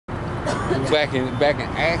Back in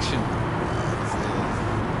action.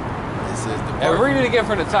 And read it again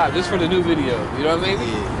from the top, just for the new video. You know what I mean?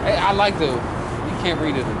 Yeah. Hey, I like you can't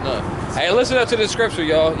read it enough. Hey, listen up to the scripture,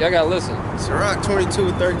 y'all. Y'all gotta listen. Sirach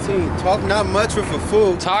 22:13. Talk not much with a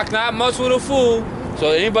fool. Talk not much with a fool.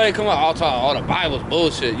 So anybody come out, I'll talk, all the Bible's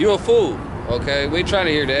bullshit. You're a fool. Okay? We ain't trying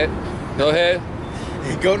to hear that. Go ahead.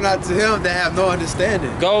 Go not to him that have no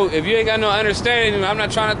understanding. Go, if you ain't got no understanding, I'm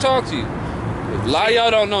not trying to talk to you. A lot of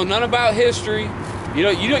y'all don't know nothing about history.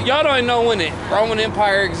 Y'all don't know when the Roman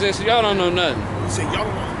Empire existed. Y'all don't know nothing. You say y'all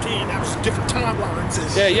don't understand. That was different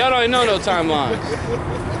timelines. Yeah, y'all don't know no timelines.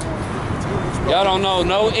 Y'all don't know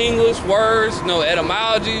no English words, no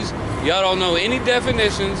etymologies. Y'all don't know any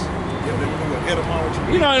definitions. Yeah, they don't know what etymology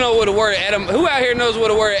means. You don't know what the word who out here knows what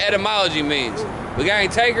the word etymology means? We got any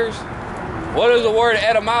takers? What does the word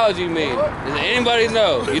etymology mean? Does anybody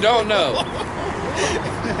know? You don't know.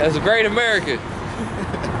 That's a great American.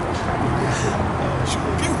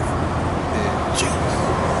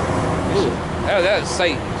 That's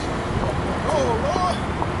Satan. Oh, Lord.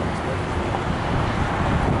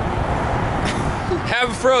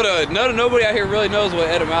 Have for real though, nobody out here really knows what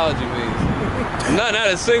etymology means. Not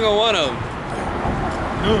a single one of them.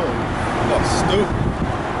 No. That's stupid.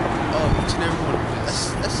 Oh, each and every one.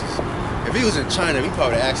 If he was in China, he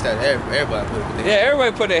probably asked that everybody put it. Yeah,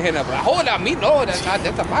 everybody put their hand up. Like, hold on, me no, that's not.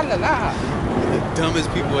 That's a balala. The dumbest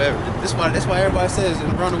people ever. That's why everybody says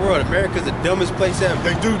around the world, America's the dumbest place ever.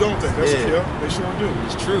 They do, don't they? That's they sure do.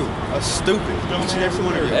 It's true. That's stupid. Each and every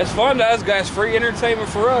one of them. That's fun to us guys. Free entertainment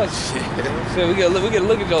for us. So we can look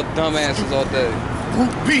at those dumb asses all day.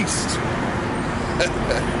 Brute beast.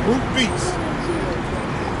 Brute beast.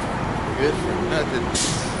 Good for nothing.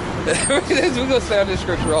 We're gonna stay on this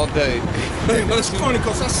scripture all day. Hey, that's funny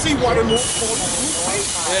because I see why the Lord called them brute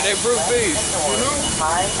beasts. Yeah, they're brute beasts. You know?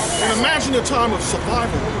 And imagine a time of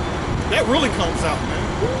survival. That really comes out, man.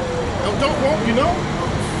 Don't wrong, you know?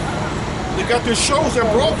 They got their shows that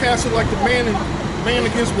broadcast it like the Man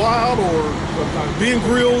Against Wild or Ben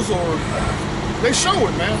Grills or they show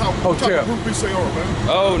it, man. How type of brute beasts they are, man.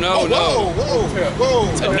 Oh no, no. Whoa.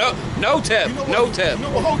 No tap. You know No what, tap. You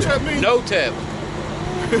know what hotep means? No tap.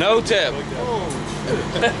 No tap.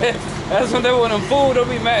 That's when they want them fool. Don't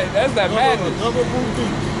be mad. That's that madness. Another brute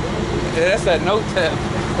beast. Yeah, that's that no tap.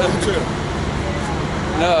 Hotep.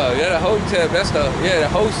 No, yeah, the hotep. That's the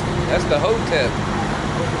host. That's the hotep.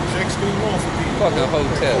 Shakespeare long for people. Fucking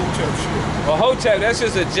hotep. Hotep shit. Well, hotep. That's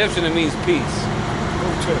just Egyptian. It means peace.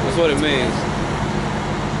 Hotep. That's what it means.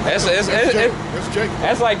 That's Jacob.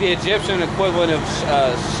 That's like the Egyptian equivalent of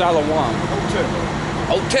Shalom. Hotep.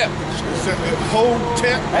 Hotep.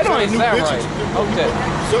 Hotep. That don't even sound right. Hotep. Is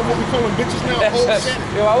that what we call them bitches now? Hotep.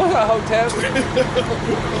 Yo, I was a hotep.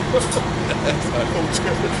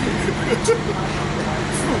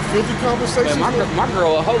 Filthy conversation. Man, my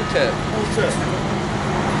girl a hotep. Hotep.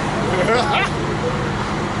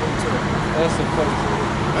 That's some funny shit.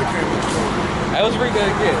 I can't look. Hey, let's read that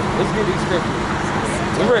again. Let's get these scriptures.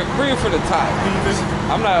 Read for the top.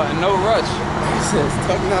 I'm not in no rush. He says,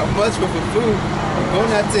 talk not much with a fool. Go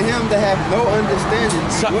not to him that have no understanding.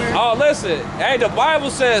 Oh, listen. Hey, the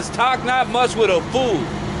Bible says, talk not much with a fool.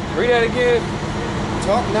 Read that again.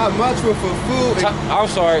 Talk not much with a fool. I'm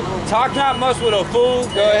sorry. Talk not much with a fool.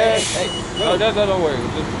 Go ahead. Hey, no, don't worry.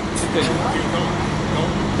 Just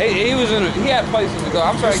he was in. He had places to go.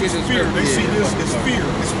 I'm trying to get this fear. scripture. They see this as fear.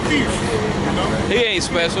 It's fear. You know? He ain't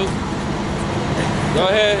special. Go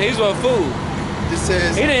ahead. He's a fool. It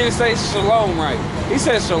says he didn't even say shalom right. He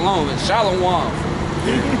said shalom and shalom.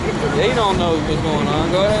 Yeah, he don't know what's going on.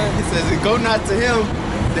 Go ahead. It says, go not to him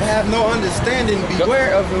that have no understanding.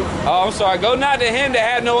 Beware of him. Oh, I'm sorry. Go not to him that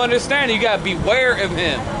have no understanding. You gotta beware of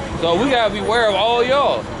him. So we gotta beware of all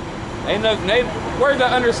y'all. Ain't no, where's the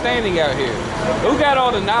understanding out here? Who got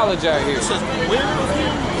all the knowledge out here? It says beware of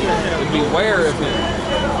him. Beware of him.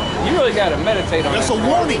 You really gotta meditate on that. That's a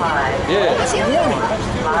warning. Yeah. That's a warning.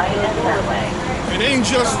 It ain't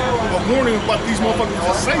just a warning about these motherfuckers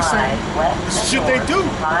just say something. It's shit they do.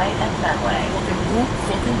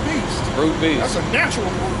 Fucking beast. Brute beast. That's a natural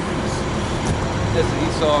brute beast. That's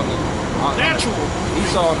Esau on the natural.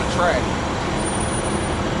 Esau on the track.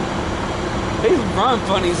 He's run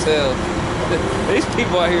funny as hell. These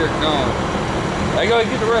people out here are gone. I go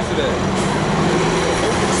get the rest of that.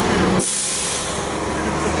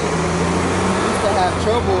 Have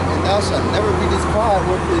trouble, and thou shalt never be disquieted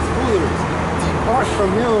with his fooleries. Depart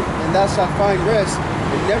from him, and thou shalt find rest,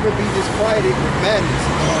 and never be disquieted with madness.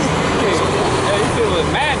 Yeah, you feel with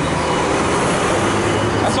madness.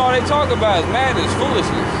 That's all they talk about is madness,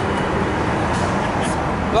 foolishness.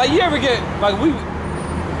 Like you ever get like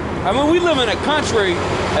I mean, we live in a country,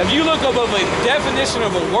 if you look up a definition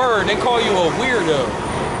of a word, they call you a weirdo.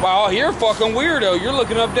 Wow, you're a fucking weirdo. You're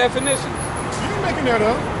looking up definitions. You ain't making that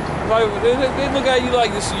up. Like, they look at you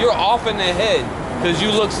like this, you're off in the head because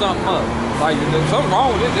you look something up. Like, there's something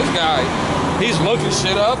wrong with it. This guy, he's looking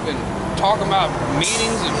shit up and talking about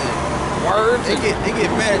meanings and words. They get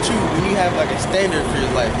mad at you when you have like a standard for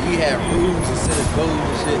your life. You have rules instead of goals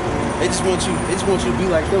and shit. They just want you to be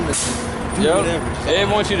like them. Do whatever. They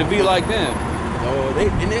want you to be like them. Oh, like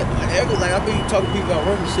I be talking to people about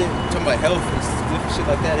work and shit, talking about health and different shit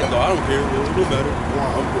like that. They go, I don't care, it don't matter.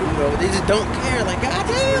 You know, they just don't care. Like,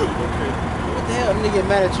 goddamn, what the hell? I'm gonna get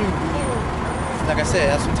mad at you. Like I said,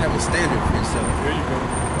 have some type of standard for yourself. There you go.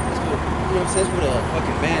 That's what, you know what I'm saying? That's what a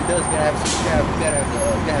fucking man does. You gotta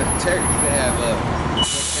have integrity. You gotta have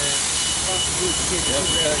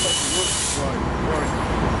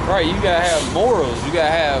Right, you gotta have morals. You gotta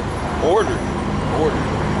have order.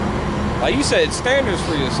 Like you said, standards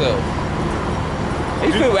for yourself.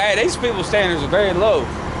 These people's standards are very low.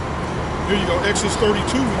 Here you go, Exodus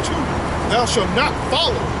 32:2. Thou shalt not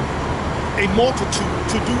follow a multitude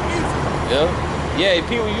to do evil. Yeah,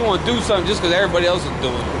 people, you want to do something just because everybody else is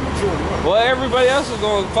doing it. Well, everybody else is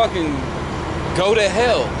going to fucking go to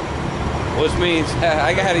hell. Which means,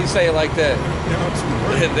 how do you say it like that?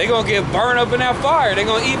 They're going to get burned up in that fire. They're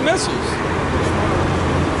going to eat missiles.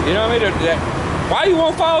 You know what I mean? Why you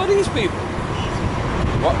won't follow these people?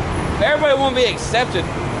 Everybody want to be accepted.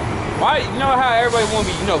 Why? You know how everybody want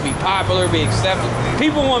to be, be popular, be accepted.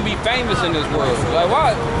 People want to be famous in this world. Like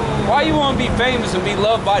why you want to be famous and be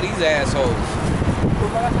loved by these assholes?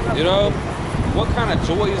 You know, what kind of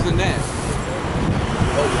joy is in that?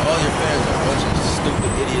 All your fans are a bunch of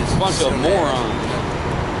stupid idiots. A bunch of morons.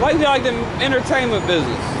 Like the entertainment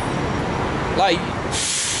business. Like,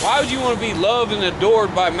 why would you want to be loved and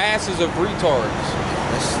adored by masses of retards?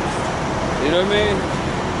 You know what I mean?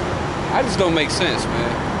 I just don't make sense,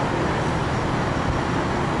 man.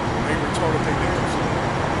 They retarded they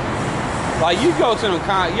dance. Like, you go to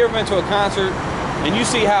you ever been to a concert and you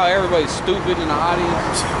see how everybody's stupid in the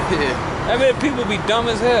audience? Yeah. I mean, people be dumb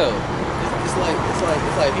as hell. It's like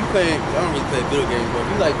if you play, I don't really play video games, but if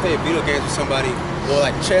you like play video games with somebody, or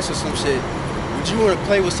like chess or some shit, would you want to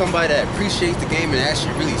play with somebody that appreciates the game and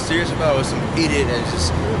actually really serious about it, or some idiot that's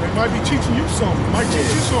just... They might be teaching you something. Might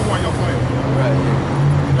teach you something while y'all playing. Right,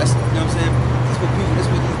 yeah. That's, you know what I'm saying?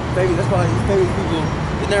 That's why these famous people,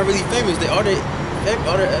 they're not really famous. All their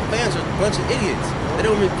fans are a bunch of idiots. They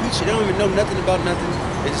don't even preach it. They don't even know nothing about nothing.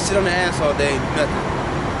 They just sit on their ass all day and do nothing.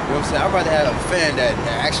 You know what I'm saying? I'd rather have a fan that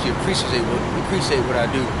actually appreciate what I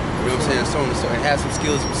do. You know what I'm saying? So on and so, and have some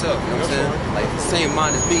skills himself. You know what I'm saying? Like the same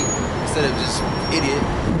mind as me, instead of just idiot.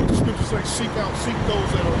 The scriptures say, seek those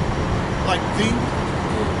that are like thee,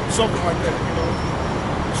 something like that. You know,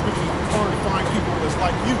 the scriptures are hard to find people that's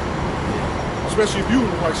like you, especially if you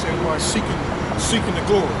in the right state, right, seeking the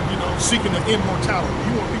glory. You know, seeking the immortality.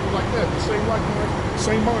 You want people like that, the same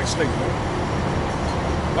same mind state.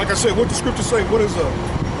 Man. Like I said, what the scriptures say, what is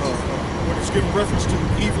when it's giving reference to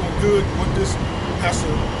evil and good, what this has to...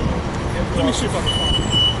 Let me see if I can find it.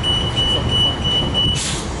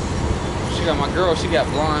 She got my girl, she got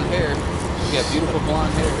blonde hair. She got beautiful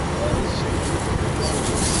blonde hair.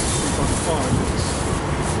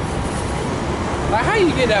 Like, how you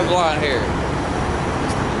get that blonde hair?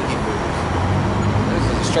 This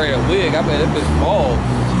is a straight up wig. I bet that bitch bald.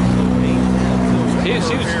 She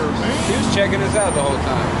was checking us out the whole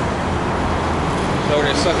time. Over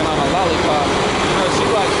there sucking on a lollipop. You know, she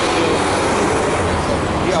likes to do.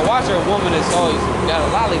 You gotta watch her, a woman that's always got a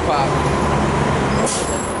lollipop.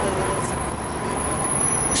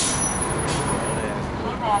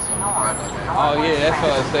 Oh yeah, that's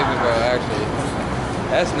what I was thinking about actually.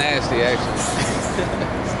 That's nasty actually.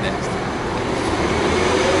 That's nasty.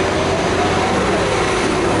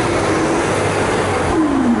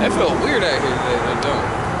 It felt weird out here today, don't it?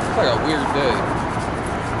 It's like a weird day.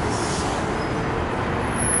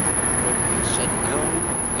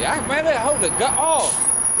 Yeah, man, they hold the gut. Oh,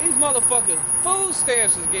 these motherfuckers, food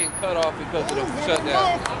stamps is getting cut off because of the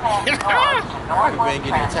shutdown. Everybody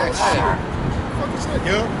getting taxed.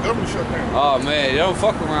 Yeah, government shutdown. Oh man, they don't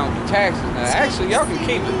fuck around with the taxes now. Actually, y'all can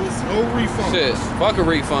keep it. No refund. Shit, fuck a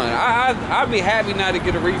refund. I'd be happy not to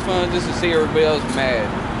get a refund just to see everybody else mad.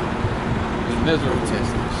 It's miserable.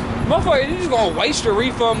 Motherfucker, you just gonna waste your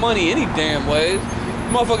refund money any damn ways.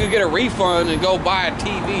 Motherfucker get a refund and go buy a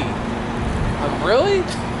TV. Like, really?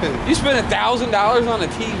 You spend $1,000 on a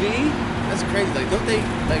TV? That's crazy. Like, don't they,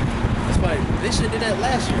 like, that's why they should have did that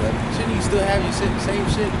last year. Like, shouldn't you still have your same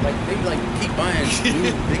shit? Like, they, like, keep buying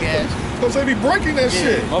new big ass Because they be breaking that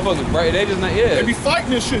shit. Motherfuckers break. They just not. Yeah. They be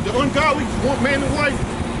fighting this shit. The ungodly man and wife.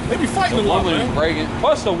 They be fighting a lot, man. Breaking.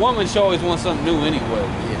 Plus, the woman should always want something new anyway.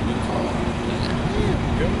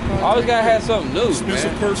 Always gotta have something new,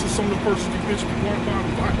 expensive purses. Some of the purses you bitch be going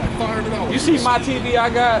like $500. You see my TV? I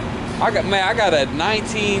got a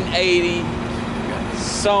 1980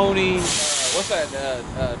 Sony. What's that?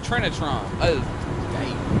 Trinitron.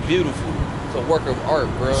 Beautiful. It's a work of art,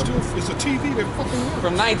 bro. It's a TV that fucking works.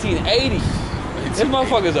 From 1980. This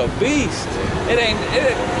motherfucker's a beast. It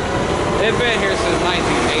been here since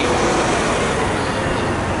 1980.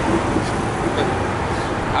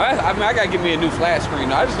 I mean, I gotta get me a new flat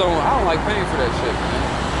screen. I don't like paying for that shit, man.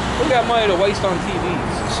 Who got money to waste on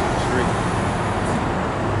TVs?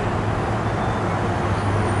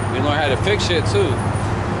 We learn how to fix shit too.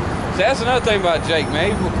 So that's another thing about Jake,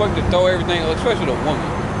 man. He's quick to throw everything, especially with a woman.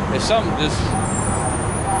 If something just,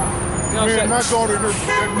 you know what I'm saying? My daughter,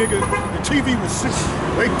 that nigga, the TV was 6.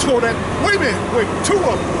 They tore that. Wait a minute, two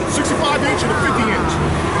of them, 65-inch and a 50-inch,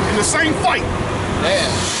 in the same fight. Damn.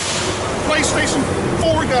 PlayStation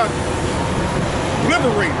 4 got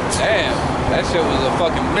liberated. Damn, that shit was a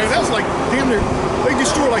fucking man. That was like damn near. They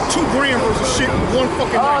destroyed like 2 grams worth of shit in one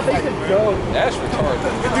fucking night. They could go. That's retarded.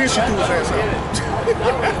 And then she threw his ass out.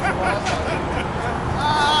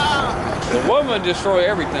 The woman destroyed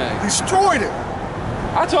everything. Destroyed it.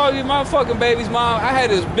 I told you, my fucking baby's mom. I had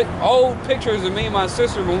this big old pictures of me and my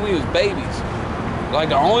sister when we was babies. Like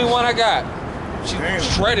the only one I got. She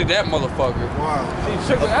shredded that motherfucker. Wow.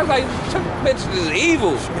 I was like, bitches is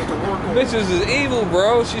evil. Bitches is evil,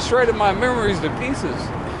 bro. She shredded my memories to pieces.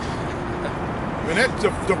 And that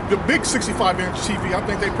the big 65-inch TV, I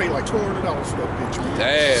think they paid like $200 for that bitch. Man.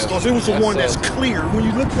 Damn. Because it was the one that's clear. When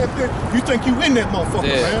you look at that, you think you in that motherfucker,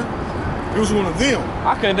 man. It was one of them.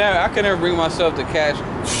 I could never bring myself to cash.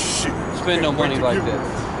 Shit. Spend no money like that.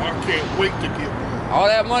 I can't wait to get one. All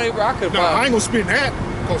that money, bro. I could buy. I ain't gonna spend that.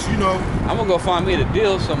 Cause you know, I'm gonna go find me the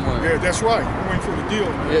deal somewhere. Yeah, that's right. I'm waiting for the deal,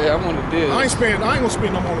 man. Yeah, I'm on the deal. I ain't gonna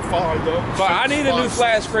spend no more than $5 though. But I need a new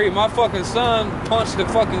flat screen. My fucking son punched the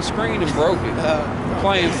fucking screen and broke it.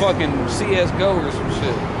 Playing fucking CS:GO or some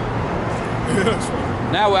shit. Yeah, that's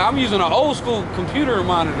right. Now I'm using an old school computer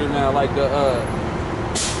monitor now, like the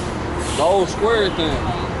old square thing.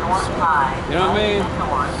 You know what I mean?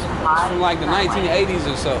 It's from like the 1980s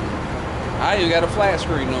or something. I ain't even got a flat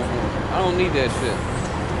screen no more. I don't need that shit.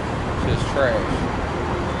 Just trash.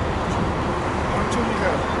 Until you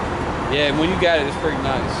have it. Yeah, when you got it, it's pretty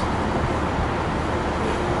nice.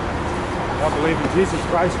 I believe in Jesus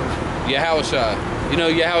Christ. Yahushua. You know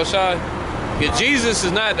Yahushua? Yeah, Jesus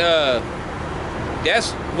is not,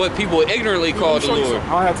 that's what people ignorantly call the Lord. I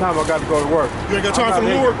don't have time, I got to go to work. You ain't got time for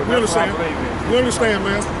the Lord? We understand. We understand,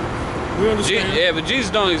 man. We understand. Yeah, but Jesus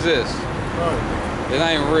don't exist. Right. It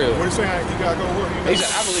ain't real. What are you saying? You got to go to work? He said,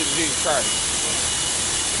 I believe in Jesus Christ.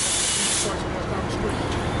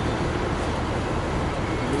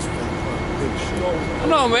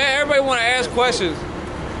 No, man. Everybody want to ask questions.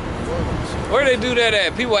 Where do they do that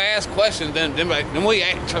at? People ask questions, then we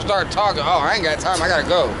start talking. Oh, I ain't got time. I gotta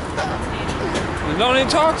go. Don't even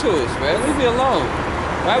talk to us, man. Leave me alone.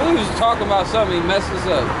 Right? We was talking about something. He messed us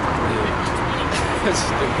up.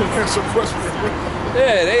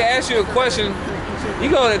 Yeah, they ask you a question. You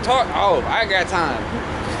go and talk. Oh, I got time.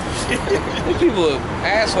 These people are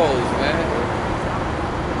assholes, man.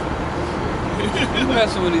 You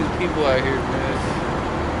messing with these people out here, man.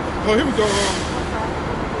 Oh, here we go.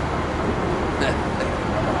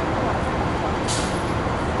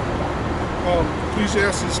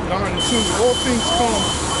 Ecclesiasticus 9 and 2. All things come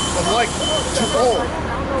alike to all.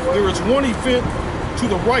 There is one event to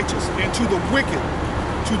the righteous and to the wicked,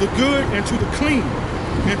 to the good and to the clean,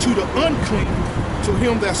 and to the unclean, to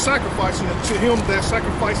him that sacrifices and to him that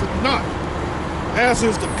sacrificeth not. As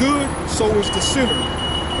is the good, so is the sinner.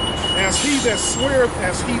 As he that sweareth,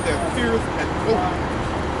 as he that feareth and hopeth.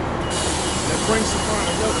 That brings to mind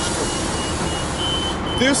another scripture.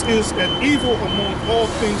 This is an evil among all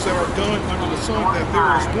things that are done under the sun, that there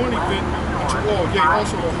is one event unto all. Yea,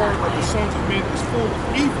 also the heart of the sons of men is full of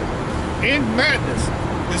evil, and madness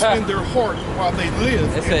is in their heart while they live,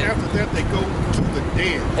 and after that they go to the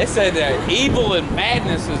dead. It said that evil and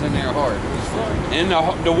madness is in their heart. And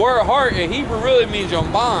the word heart in Hebrew really means your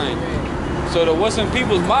mind. So what's in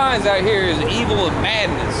people's minds out here is evil and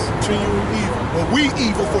madness. Continuing evil. But we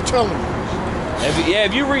evil for telling you.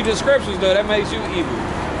 If you read the scriptures, though, that makes you evil.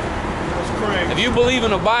 That's crazy. If you believe in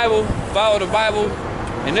the Bible, follow the Bible,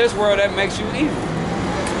 in this world, that makes you evil.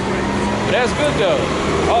 But that's good, though.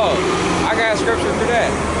 Oh, I got scripture for that.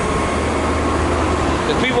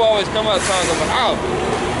 Because people always come up talking about, oh,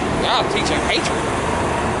 y'all teaching hatred.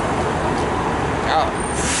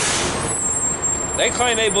 They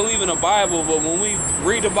claim they believe in the Bible, but when we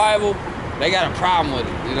read the Bible, they got a problem with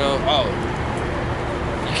it. You know,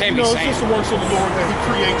 you can't be saying. It's just the works of the Lord that He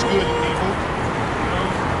creates good and evil. You know,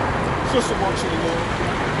 it's just the works of the Lord.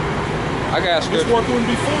 I got scripture. This work wouldn't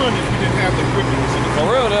be fun if we didn't have the wickedness and the for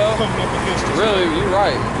real though. coming up against us. Really, you're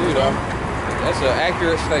right, dude. That's an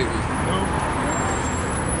accurate statement.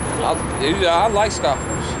 I like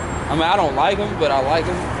scoffers. I mean, I don't like them, but I like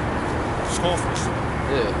them. Scoffers.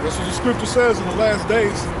 Yeah. That's what the scripture says in the last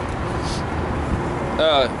days.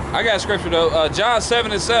 I got scripture though. John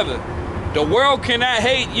 7:7. The world cannot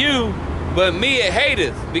hate you, but me it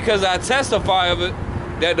hateth, because I testify of it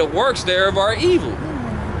that the works thereof are evil.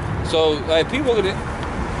 So like people, they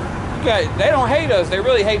don't hate us. They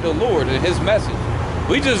really hate the Lord and His message.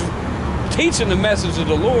 We just teaching the message of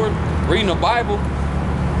the Lord, reading the Bible.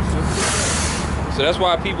 So that's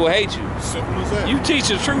why people hate you. Simple as that. You teach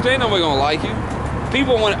the truth, ain't nobody gonna like you.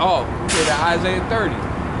 People want hear the Isaiah 30.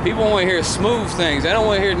 People want to hear smooth things. They don't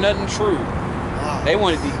want to hear nothing true. Wow. They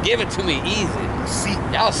want to give it to me easy. See,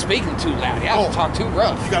 Y'all speaking too loud. Y'all talk too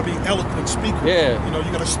rough. You gotta be eloquent speaker. Yeah. You know,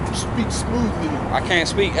 you gotta speak smoothly. I can't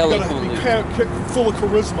speak You eloquently. gotta be full of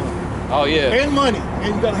charisma. Oh yeah. And money.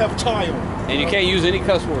 And you gotta have a tie on. And you can't use any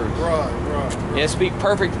cuss words. Right. Yeah, speak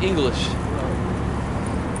perfect English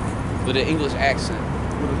with an English accent.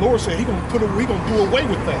 Well, the Lord said He gonna do away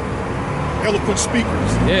with that. Eloquent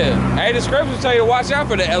speakers. Yeah. Hey, the scriptures tell you to watch out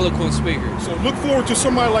for the eloquent speakers. So look forward to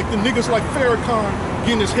somebody like the niggas like Farrakhan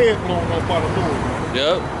getting his head blown off by the Lord.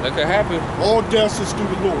 Yep, that could happen. All deaths is through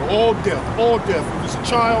the Lord. All death. If it's a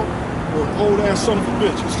child or an old ass son of a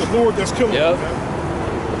bitch, it's the Lord that's killing them,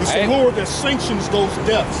 man. It's the Lord that sanctions those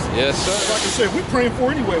deaths. Yes, sir. Like I said, we praying for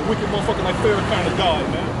anyway. Wicked motherfucker like Farrakhan to die,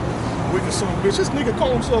 man. Wicked son of a bitch. This nigga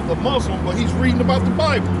call himself a Muslim, but he's reading about the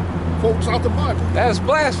Bible. Quotes out the Bible. That's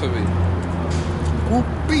blasphemy. Group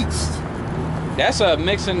beast. That's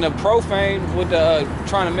mixing the profane with the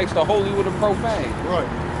trying to mix the holy with the profane. Right.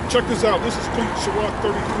 Check this out. This is Sirach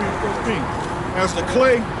 33:13. As the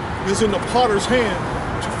clay is in the potter's hand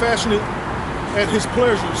to fashion it at his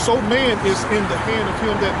pleasure, so man is in the hand of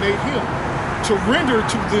him that made him, to render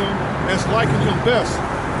to them as liking him best.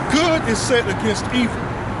 Good is set against evil,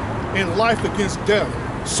 and life against death.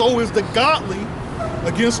 So is the godly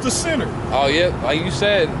against the sinner. Oh yeah, like you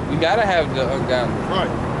said, we gotta have the ungodly. Right.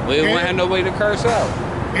 We don't have nobody to curse out.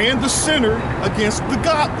 And the sinner against the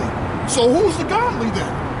godly. So who's the godly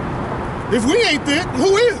then? If we ain't that,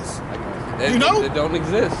 who is? That, you know? It don't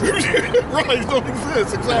exist. Right, it don't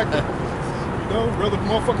exist, exactly. You know, whether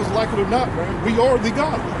motherfuckers like it or not, man, we are the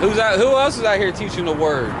godly. Who else is out here teaching the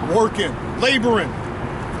word? Working, laboring.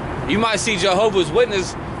 You might see Jehovah's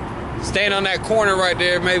Witness stand on that corner right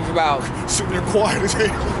there, maybe for about sitting there quiet as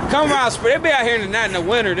hell. Come out, they be out here not in the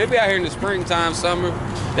winter. They be out here in the springtime, summer.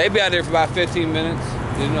 They be out there for about 15 minutes.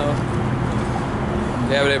 You know,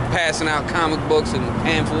 they're passing out comic books and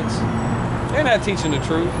pamphlets. They're not teaching the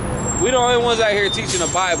truth. We the only ones out here teaching the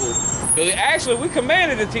Bible. Actually, we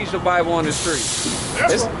commanded to teach the Bible on the street.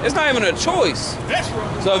 It's not even a choice. That's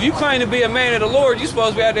right. So if you claim to be a man of the Lord, you're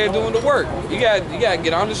supposed to be out there doing the work. You got to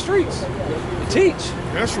get on the streets and teach.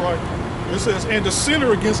 That's right. It says, and the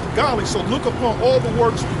sinner against the godly. So look upon all the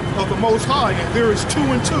works of the Most High, and there is 2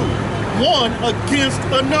 and 2, one against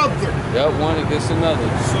another. Yep, one against another.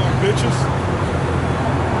 Son of bitches.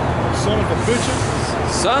 Son of a bitches.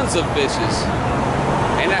 Sons of bitches.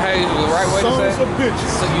 Ain't that how you the right way to say it? Sons of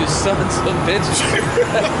bitches. So you sons of bitches. You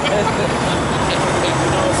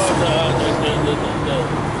know about the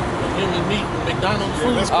human meat McDonald's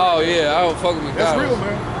food? Oh yeah, I don't fuck with That's McDonald's. real,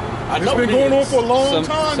 man. It's know been it going on is. for a long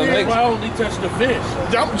time, man. Why only touch the fish?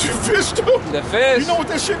 Fish too. The fish. You know what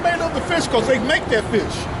that shit made of? The fish, because they make that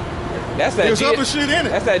fish. That's that. There's other shit in it.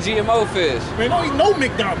 That's that GMO fish. Man, don't eat no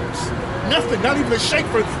McDonald's. Nothing. Not even a shake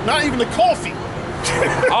for. Not even a coffee.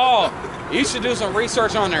 Oh, you should do some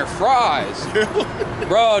research on their fries,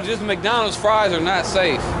 bro. Just McDonald's fries are not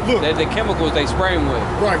safe. Look, the chemicals they spray them with.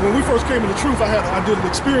 Right. When we first came in the truth, I did an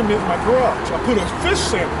experiment in my garage. I put a fish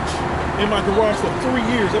sandwich in my garage for 3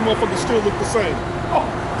 years. That motherfucker still looked the same.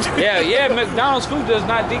 Yeah. McDonald's food does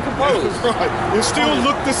not decompose. Right. It still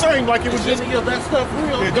looked the same, like it was just. Any of that stuff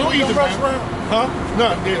real? Yeah, don't eat it, restaurant? man. Huh?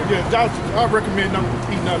 No. Yeah. I recommend don't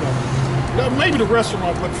eat none of it. Now, maybe the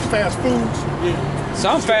restaurant, but fast foods. Yeah.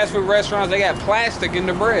 Some fast food restaurants, they got plastic in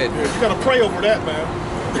the bread. Yeah, you gotta pray over that, man.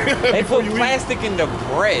 They put plastic in the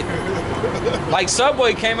bread. Like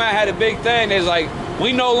Subway came out, had a big thing. They was like,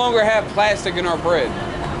 we no longer have plastic in our bread.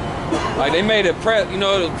 Like they made a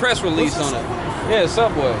press release on it. Yeah,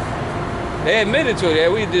 Subway. They admitted to it. Yeah,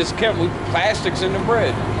 we just kept plastics in the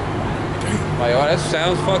bread. Like, oh, that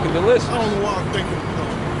sounds fucking delicious. I don't know why I'm thinking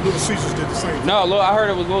Little Caesars did the same thing. No, look, I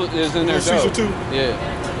heard it was in their Little show. Caesar too? Yeah.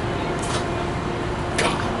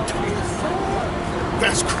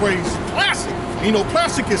 That's crazy. Plastic. You know,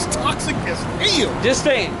 plastic is toxic as hell. Just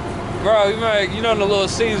think, bro, you know the Little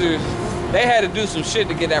Caesars, they had to do some shit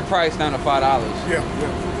to get that price down to $5. Yeah.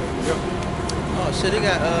 Oh shit, they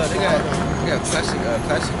got plastic, or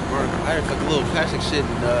I heard like a little plastic shit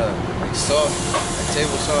and like salt, like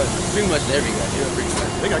table salt, pretty much every guy.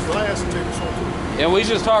 They got glass and table salt too. And we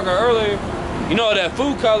just talking earlier, you know that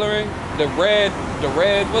food coloring, the red,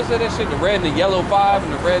 what's that shit? The red and the yellow 5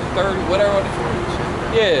 and the red 30, whatever.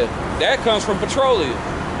 Yeah, that comes from petroleum.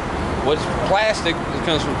 What's plastic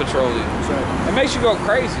comes from petroleum. It makes you go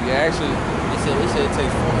crazy, actually. They said it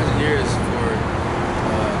takes 400 years for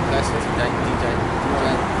plastic to decompose?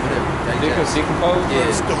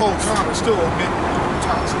 Yeah. The whole time it's still emitting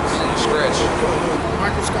toxins. Stretch.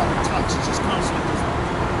 Microscopic toxins is constantly.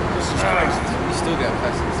 This is crazy. You still got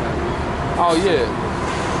plastic inside. Oh, yeah.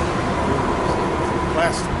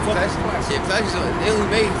 Plastic. Yeah, plastic. They only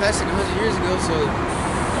made plastic 100 years ago, so I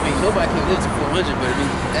mean nobody can live to 400. But I mean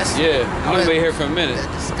that's you're gonna be here for a minute.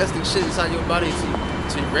 That disgusting shit inside your body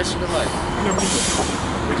to the rest of your life.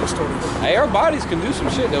 We just started. Hey, our bodies can do some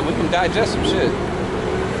shit though. We can digest some shit.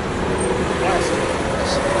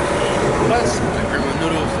 Plastic. Like ramen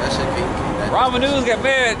noodles, that shit pink. Ramen noodles got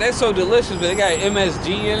that's so delicious, but they got MSG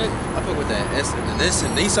in it. I fuck with that. This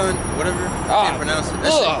and Nissan, whatever. Oh, Can't pronounce it. That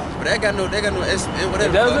shit, but that got no S and whatever.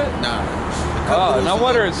 It doesn't? Nah. Oh, no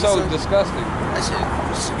wonder it's so disgusting. That shit.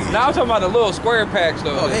 Now I'm talking about the little square packs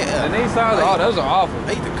though. Oh yeah. The Nissans, those are awful.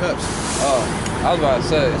 I eat the cups. Oh, I was about to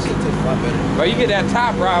say. That shit tastes a lot better. But you get that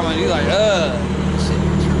top ramen, you like, That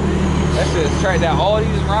shit's straight. That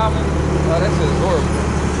Aldi's ramen. Oh, that shit's horrible.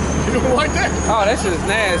 You don't like that? Oh, that shit's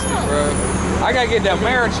nasty, bro. I gotta get that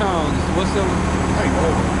Marichons. What's the?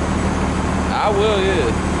 I will,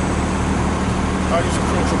 yeah. I used to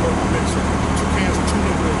crunch them up and mix them. 2 cans of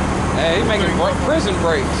tuna with. Hey, he making prison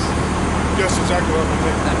breaks. That's exactly what I'm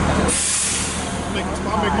making. I make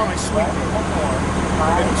mine sweet. I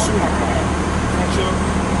make it sweet. Crunch up.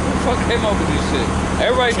 Who the fuck came up with this shit?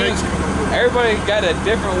 Everybody got a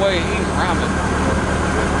different way of eating ramen.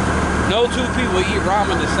 No two people eat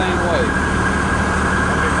ramen the same way.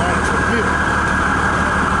 I make mine into a meal.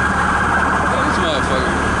 This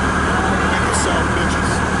motherfucker. Make it some bitches.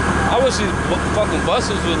 I wish these fucking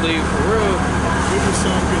buses would leave for real. Make it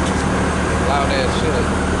some bitches. Loud ass shit.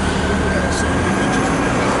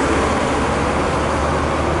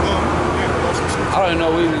 I don't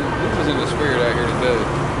know, we was in the spirit out here today.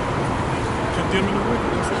 Condemning the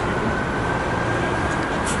wicked, that's what we do.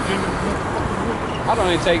 Condemning the motherfucking wicked. I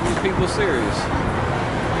don't even take these people serious.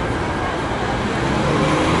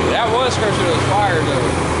 That was scripture that was fire though.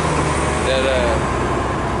 That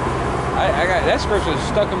I got that scripture is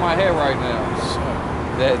stuck in my head right now.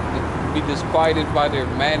 That be disquieted by their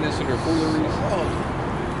madness or their fooleries.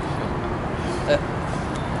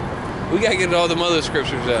 We gotta get all them other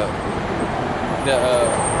scriptures out. The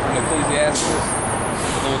Ecclesiasticus,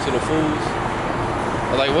 going to the fools.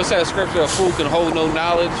 Like, what's that scripture? A fool can hold no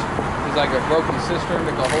knowledge. It's like a broken cistern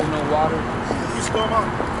that can hold no water. You spell them out.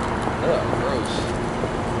 Ugh, gross.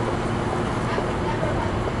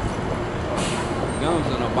 Gum's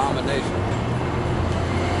an abomination.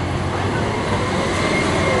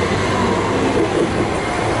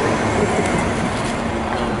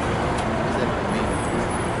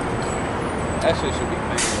 That shit should be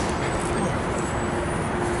painful.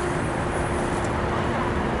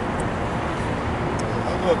 I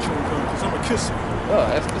love chewing gum because I'm a kisser. Oh,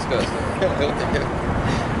 that's disgusting.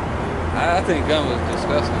 I think gum is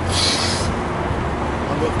disgusting.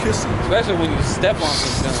 I love kissing. Especially when you step on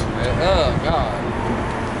some gum, man. Oh, God.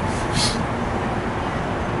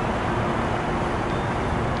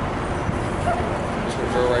 This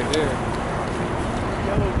little girl right there.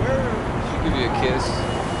 Yellow girl. She give you a kiss.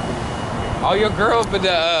 Oh, your girl, but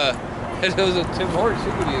it was a Tim Hortons. She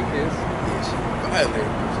give you a kiss.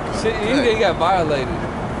 Violated. He got violated.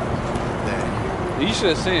 You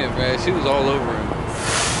should have seen it, man. She was all over him.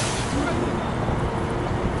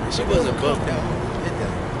 She wasn't buffed out.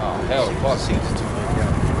 Oh, hell, fuck. She was too buffed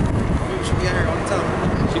out. She be out here all the time.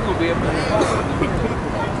 She gonna be up in the box.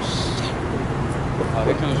 Oh,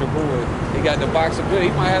 here comes your boy. He got the box of good.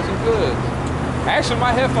 He might have some goods. Actually,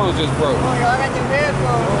 my headphones just broke. Oh, y'all got your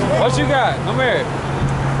headphones. What you got? Come here.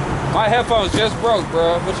 My headphones just broke,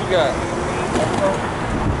 bro. What you got?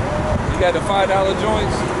 You got the $5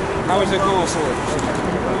 joints? How much it going for?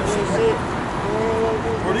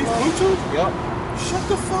 Are these Bluetooth? Yup. Shut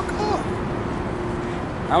the fuck up.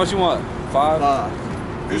 How much you want? 5?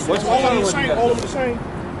 It's Which all one the was same. you All got? the same.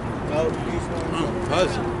 No, these ones.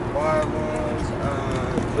 Puzzle. Wire ones.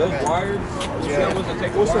 Those wired? You Yeah. got ones that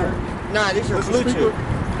take the What's wire? that? Nah, these are This a speaker?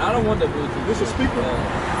 Bluetooth. I don't want the Bluetooth. This a speaker?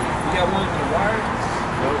 You got ones with the wire?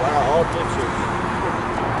 No, all Bluetooth.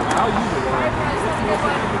 I'll use the wire.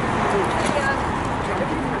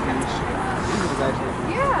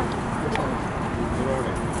 Yeah.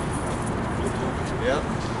 Yep.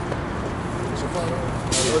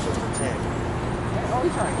 Those ones are 10.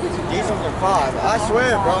 These ones are 5. I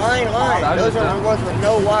swear, bro, I ain't lying. Those are the ones with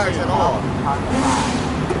no wires at all. I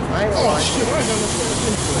ain't Oh lying. shit! I ain't got no spare.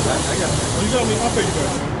 I got that. Oh, you got me? I'll pay you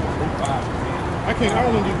back, man. I can't. I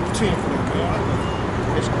only need 10 for that,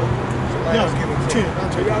 man. It's cool. Somebody Yeah, else give me 10. I'll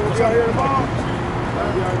take it. Y'all gonna here tomorrow?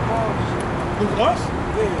 Who, us?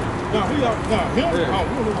 Yeah. Nah, we out. Nah, him? Yeah. Oh, we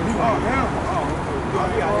don't know what he want.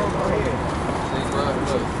 See, bro,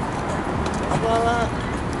 look. Voila.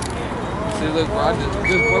 See, look, bro, I just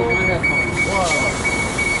broke my headphones.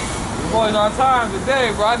 Boys on time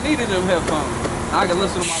today, bro. I needed them headphones. I can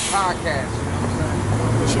listen to my podcast, you know what I'm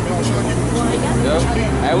saying? Shit, man, I'm trying to give you 10. Yep.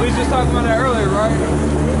 Hey, we was just talking about that earlier, right? I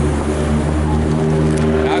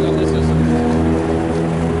can listen to some.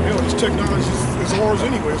 Hell, this technology is ours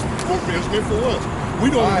anyway. It's meant for us.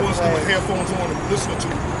 We the only ones that with headphones on and listen to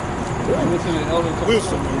Listen to Elder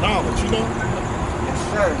wisdom and knowledge, you know? Yes,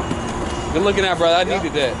 sir. Good looking out, brother. I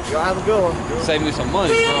needed that. Y'all have a good one. Save me some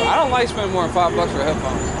money, bro. I don't like spending more than $5 for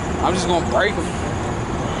headphones. I'm just gonna break them.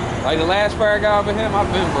 Like the last pair I got off of him,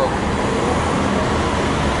 I've been broke.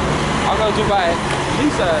 I'll go to buy at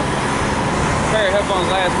least a pair of headphones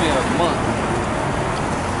last me a month.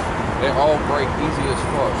 They all break easy as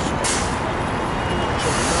fuck.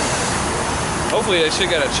 Hopefully that shit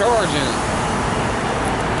got a charge in it.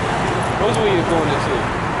 What's where you going into?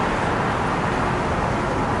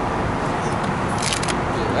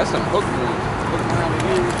 Yeah, that's some hook ones. Hook around the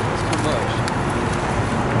ears. That's too much.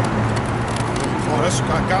 Oh, that's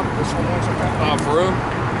I got it. That's the ones I got. Oh, for real?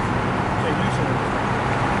 Can't use them.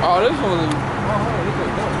 Oh, this one. Oh, look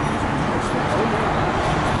at that.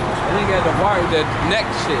 And then you got the wire, that neck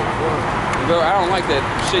shit. Girl, I don't like that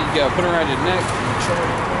shit you gotta put around your neck.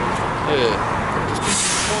 Yeah.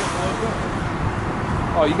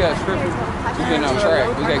 Oh, you got a scripture? We're getting on track.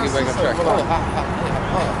 We gotta get back on track.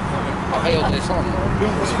 Oh, hell, there's something.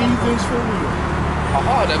 Them was heathens for real.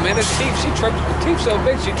 Oh, that man, the teeth so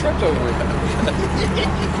big, she tripped over it.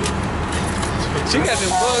 She got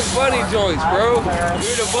them Bugs Bunny joints, bro.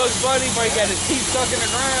 You're the Bugs Bunny, but he got his teeth stuck in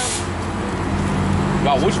the ground.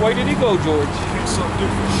 Wow, which way did he go, George? It's some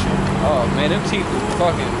different shit. Oh, man, them teeth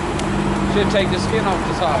are fucking... Should take the skin off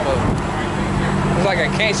the top of it. It's like a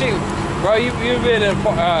can. Bro, you been in,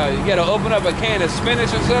 you gotta open up a can of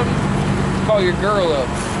spinach or something? Call your girl up.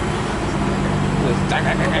 Got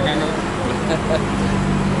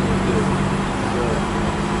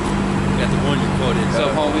the one you caught it. What's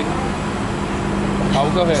up, homie? Oh,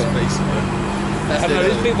 go ahead. I know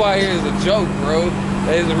these people out here is a joke, bro.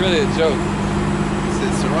 That is really a joke. It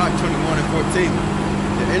says Sirach 21 and 14.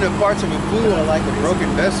 The inner parts of a fool are like a broken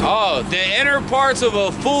vessel. Oh, the inner parts of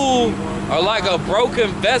a fool are like a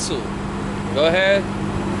broken vessel. Go ahead.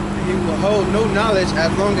 He will hold no knowledge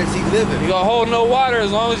as long as he liveth. You gonna hold no water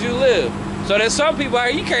as long as you live. So there's some people out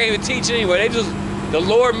here you can't even teach anyway. The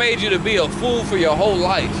Lord made you to be a fool for your whole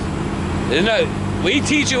life. We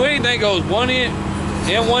teach you anything goes one in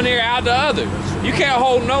one ear, out the other. You can't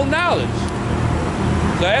hold no knowledge.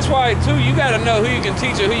 So that's why too you gotta know who you can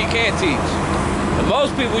teach and who you can't teach. And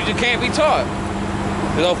most people you can't be taught.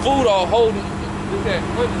 Cause a fool will hold. Is there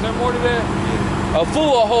more to that? A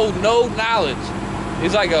fool will hold no knowledge.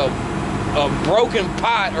 It's like a broken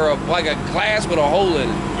pot or like a glass with a hole in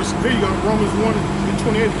it. Listen, here you got Romans 1 and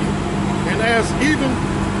 28 again.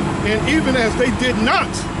 And even as they did not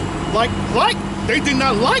they did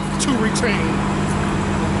not like to retain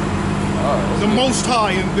the Most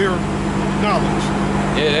High in their knowledge.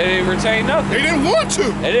 Yeah, they didn't retain nothing. They didn't want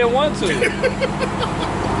to. They didn't want to.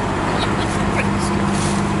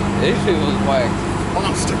 These people was whacked.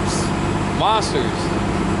 Monsters.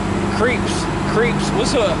 Creeps.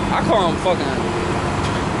 What's up? I call them fucking,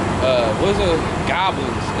 what's up?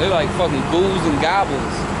 Goblins. They're like fucking ghouls and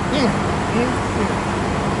goblins.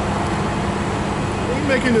 We ain't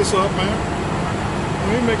making this up, man.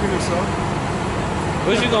 We ain't making this up.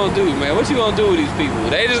 What you gonna do, man? What you gonna do with these people?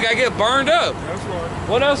 They just gotta get burned up. That's right.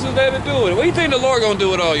 What else is there to do with it? What do you think the Lord gonna do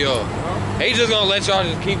with all y'all? He just gonna let y'all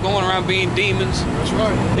just keep going around being demons? That's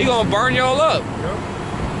right. He gonna burn y'all up. Yep.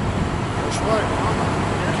 That's right.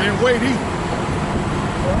 Can't wait either.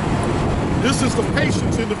 This is the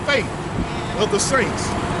patience and the faith of the saints.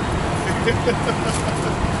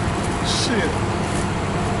 Shit.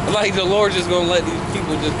 Like the Lord just gonna let these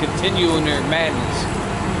people just continue in their madness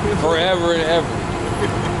forever and ever.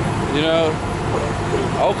 You know?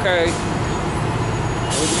 Okay.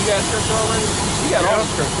 Well, you got scripture already? You got all the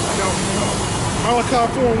scripture. Malachi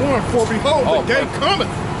 4:1, for behold, the day perfect.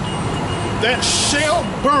 cometh that shall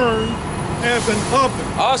burn as an oven.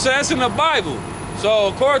 Oh, so that's in the Bible. So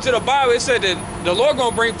according to the Bible, it said that the Lord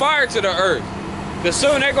gonna bring fire to the earth. Because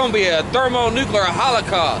soon there's gonna be a thermonuclear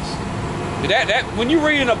holocaust. That when you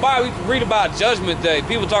read in the Bible, you read about Judgment Day.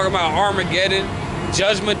 People talking about Armageddon,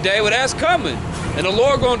 Judgment Day. Well, that's coming. And the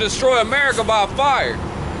Lord gonna destroy America by fire.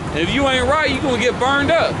 And if you ain't right, you're gonna get burned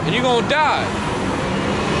up and you're gonna die.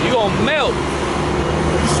 You're gonna melt.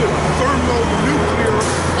 You said thermonuclear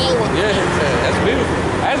holocaust. Yeah, that's beautiful.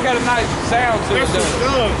 That's got a nice sound to That's what it it.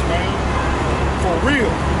 does, man. For real.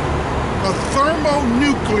 A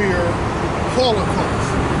thermonuclear holocaust.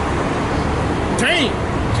 Damn.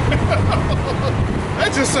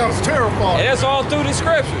 That just sounds terrifying. And that's all through the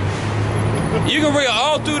scriptures. You can read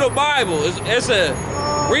all through the Bible. It's a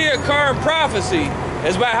reoccurring prophecy.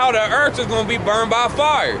 It's about how the earth is going to be burned by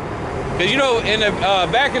fire. Because you know, in the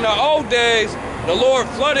back in the old days, the Lord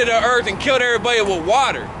flooded the earth and killed everybody with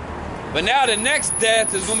water. But now the next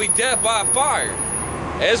death is going to be death by fire.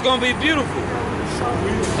 And it's going to be beautiful.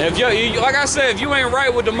 And if you, like I said, if you ain't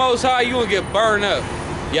right with the Most High, you're going to get burned up.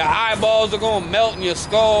 Your eyeballs are going to melt in your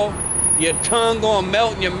skull. Your tongue going to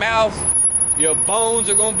melt in your mouth. Your bones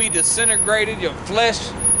are going to be disintegrated. Your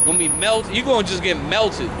flesh going to be melted. You're going to just get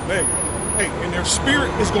melted. Hey, and their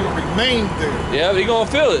spirit is going to remain there. Yeah, but you're going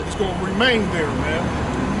to feel it. It's going to remain there, man.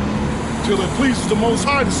 Till it pleases the Most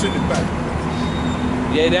High to send it back.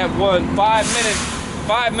 Yeah, that one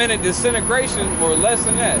 5-minute disintegration or less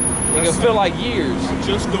than that. It can feel like years. I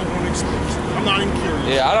just don't want to experience it. I'm not even curious.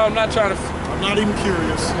 Yeah, I'm not trying to. I'm not even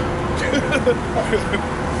curious.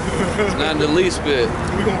 Not in the least bit.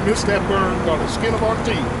 We're going to miss that burn by the skin of our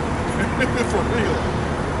teeth. For real.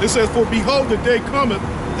 It says, for behold, the day cometh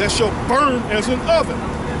that shall burn as an oven.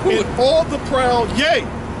 And all the proud, yea,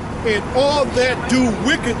 and all that do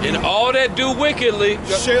wickedly. And all that do wickedly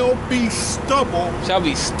shall be stubble. Shall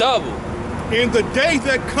be stubble. In the day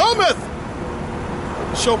that cometh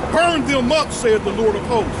shall burn them up, saith the Lord of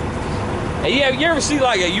hosts. Hey, you ever see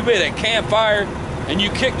like you been at a campfire and you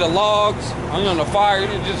kick the logs on the fire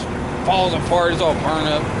and it just falls apart, it's all burned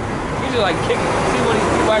up. You just like kick, see what these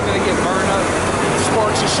people after they get burned up.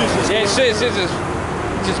 Sparks and shit just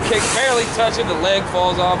just kick, barely touch it, the leg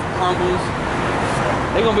falls off, crumbles.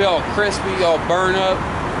 They gonna be all crispy, all burned up.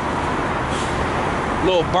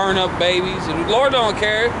 Little burn up babies. And the Lord don't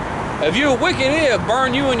care. If you're wicked, he'll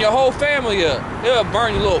burn you and your whole family up. He'll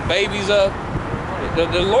burn your little babies up.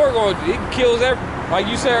 The Lord he kills like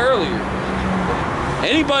you said earlier.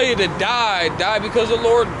 Anybody that died because the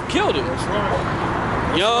Lord killed him. That's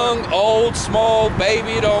right. Young, old, small,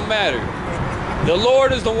 baby, it don't matter. The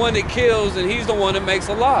Lord is the one that kills and he's the one that makes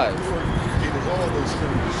alive.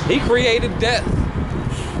 He created death.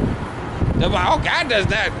 They're like, oh, God does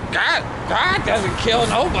that. God doesn't kill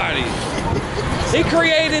nobody. He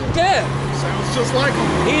created death. Sounds just like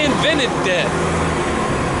him. He invented death.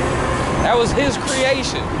 That was his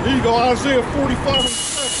creation. Here you go, Isaiah 45 and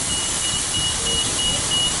 7.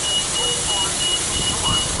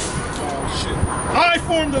 Oh, shit. I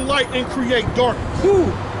form the light and create darkness.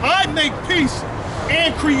 Whew. I make peace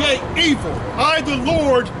and create evil. I, the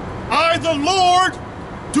Lord,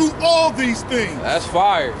 do all these things. That's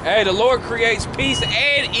fire. Hey, the Lord creates peace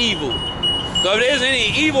and evil. So if there's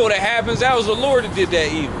any evil that happens, that was the Lord that did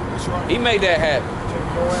that evil. That's right. He made that happen.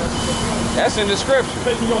 That's in the scripture.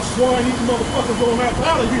 Taking your swine, these motherfuckers going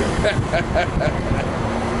out of here.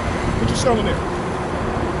 What you selling there?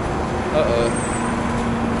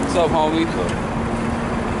 What's up, homie?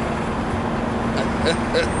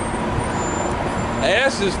 Hey,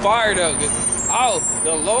 that's just fire though. Oh,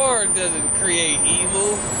 the Lord doesn't create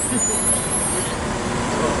evil.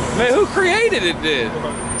 Man, who created it then?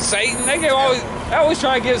 Satan? They always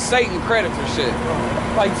try to give Satan credit for shit.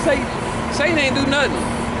 Like Satan ain't do nothing.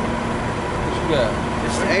 What you got?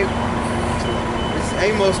 It's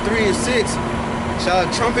Amos 3 and 6. Shall a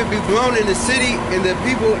trumpet be blown in the city and the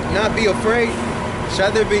people not be afraid?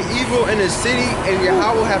 Shall there be evil in the city and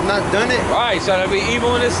Yahweh have not done it? Right, shall there be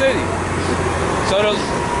evil in the city? So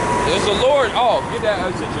there's the Lord. Oh, get that.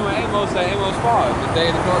 I sent you in Amos, that Amos 5. The day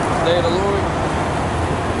of the dark, the day of the Lord.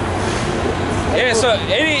 Yeah, so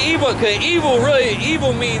any evil, because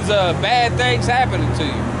evil means bad things happening to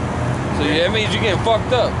you. So yeah, that means you're getting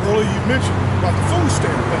fucked up. Earlier you mentioned about the food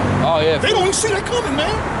stamp, man. Oh yeah. They don't even see that coming,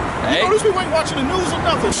 man. You know, these people ain't watching the news or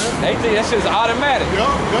nothing, man. They think that shit's automatic. Yeah.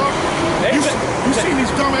 You see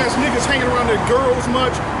these dumbass niggas hanging around their girls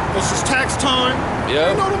much. This is tax time.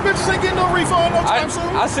 Yeah. You know them bitches ain't getting no refund no time soon.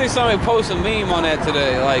 I see somebody post a meme on that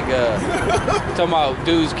today, like talking about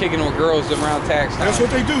dudes kicking on girls around tax time. That's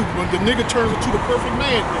what they do when the nigga turns into the perfect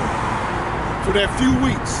man for that few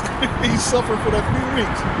weeks. He's suffering for that few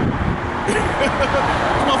weeks. This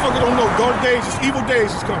motherfucker don't know. Dark days, evil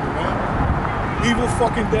days is coming, man. Evil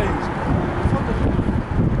fucking days.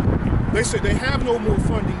 They say they have no more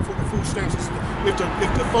funding for the food stamps if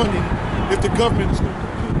the government is going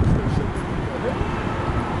to.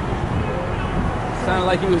 Sounded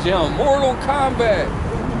like he was yelling Mortal Kombat.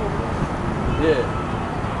 Yeah.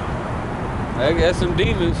 I got some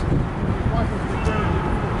demons.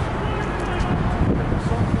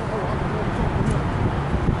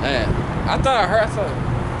 Man, I thought I heard.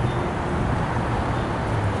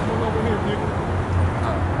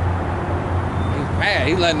 He's mad.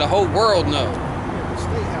 He's letting the whole world know.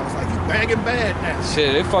 State house, like he's bagging bad now.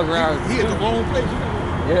 Shit, they fuck around. He at the wrong place.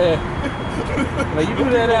 Yeah. Like you do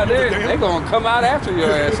that out there, they gonna come out after your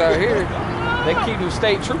ass out here. They keep them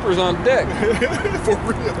state troopers on deck. For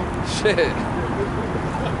real. Shit.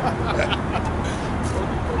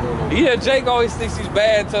 Yeah, Jake always thinks he's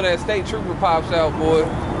bad until that state trooper pops out, boy.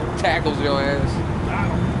 Tackles your ass.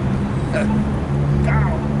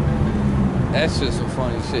 That's just some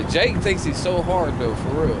funny shit. Jake thinks he's so hard though,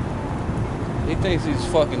 for real. He thinks he's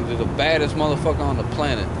fucking the baddest motherfucker on the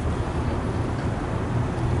planet.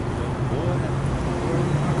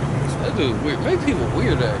 That dude weird. Make people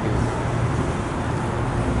weird out here.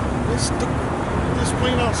 It's stupid. Just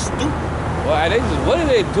plain out stupid. Well, they just, what do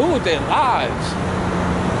they do with their lives?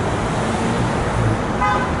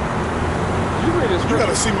 You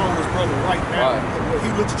gotta see my oldest brother right now. Why? He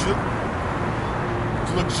looks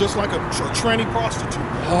just like a tranny prostitute.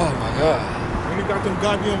 Oh my god. And he got them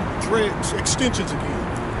goddamn dreads extensions again.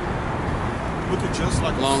 Looking just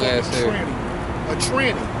like Long a ass hair. tranny. A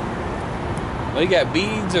tranny. Well, he got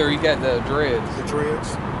beads or he got the dreads? The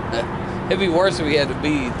dreads. It'd be worse if he had the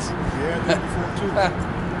beads. Yeah, I did before too.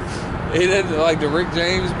 He didn't like the Rick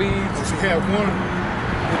James beads? She had one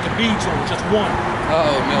with the beads on, just one.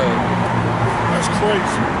 Oh no. That's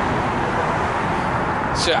crazy.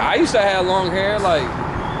 Shit, I used to have long hair, like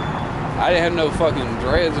I didn't have no fucking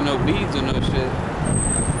dreads or no beads or no shit.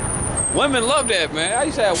 Women love that, man. I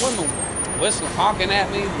used to have women whistling, honking at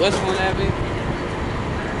me, whistling at me.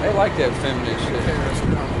 They like that feminine shit.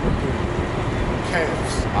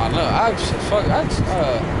 Calves. I know. I'd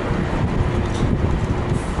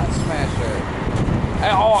smash that. Hey,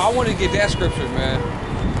 I want to get that scripture, man.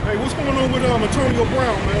 Hey, what's going on with Antonio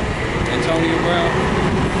Brown, man? Antonio Brown.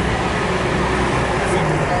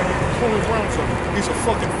 Antonio Brown's he's a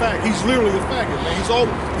fucking faggot. He's literally a faggot, man.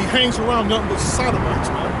 He hangs around nothing but sodomites,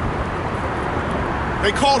 man.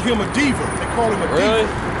 They called him a diva. They call him a Really?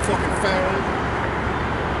 diva. Fucking fag.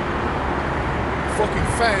 Fucking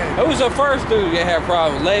fag. Who was the first dude that had a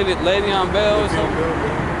problem? Le'Veon Bell or something?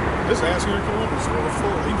 This ass here in Columbus,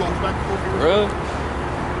 Florida. He goes back and forth. Really?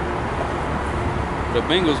 The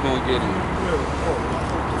Bengals gonna get him.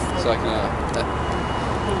 It's like, nah.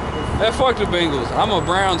 Fuck the Bengals. I'm a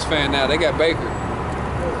Browns fan now. They got Baker.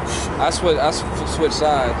 I switch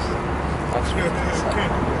sides.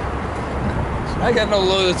 I got no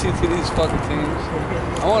loyalty to these fucking teams.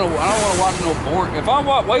 I don't want to watch no boring. If I'm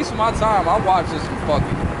wasting my time, I'm watching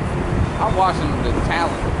I'm watching the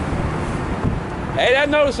talent. Hey, I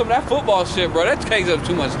noticed some of that football shit, bro. That takes up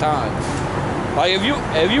too much time. Like if you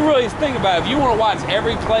really think about it, if you want to watch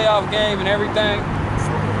every playoff game and everything,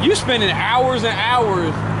 you spending hours and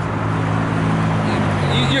hours.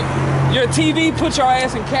 Your TV put your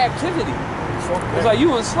ass in captivity. It's like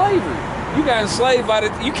you in slavery. You got enslaved by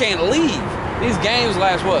you can't leave. These games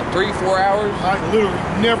last what, 3-4 hours? I literally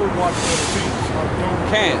never watch other teams.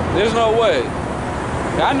 Can't. There's no way.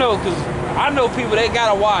 I know people that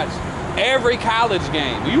gotta watch every college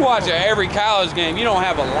game. You watch every college game, you don't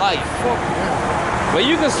have a life. But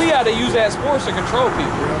you can see how they use that sports to control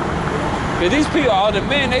people. Cause these people, all the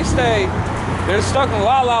men, they're stuck in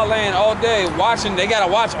La La Land all day watching. They gotta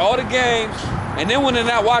watch all the games, and then when they're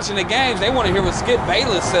not watching the games, they want to hear what Skip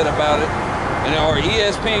Bayless said about it, or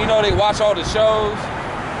ESPN. You know, they watch all the shows,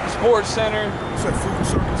 Sports Center. It's like food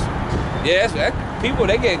service. Yeah, people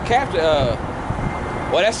they get captured.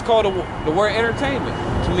 Well, that's called the word entertainment.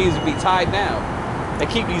 To means to be tied down. They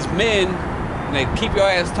keep these men, and they keep your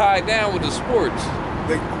ass tied down with the sports.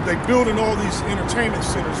 They building all these entertainment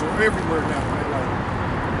centers are everywhere now, man. Like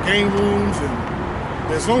game rooms, and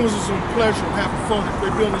as long as it's in pleasure and having fun,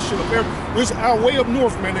 they're building this shit up. There's out way up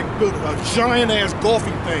north, man. They built a giant ass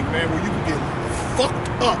golfing thing, man, where you can get fucked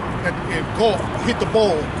up and golf, hit the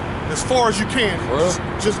ball as far as you can. Really?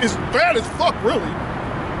 It's bad as fuck, really.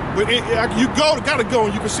 But you gotta go,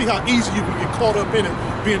 and you can see how easy you can get caught up in it,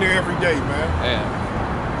 being there every day, man.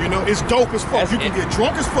 Yeah. You know, it's dope as fuck. You can get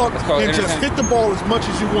drunk as fuck and just hit the ball as much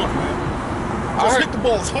as you want, man. Just hit the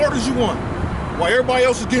ball as hard as you want. While everybody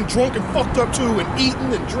else is getting drunk and fucked up too, and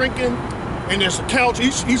eating and drinking, and there's a couch.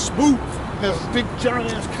 Each booth has a big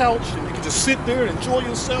giant ass couch, and you can just sit there and enjoy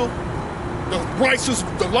yourself. The lights is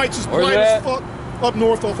bright as fuck. Up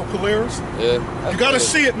north off of Polaris. Yeah. You gotta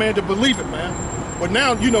see it, man, to believe it, man. But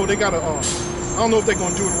now, you know, they gotta, I don't know if they're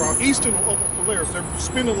gonna do it around Eastern or up on Polaris. They're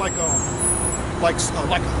spending like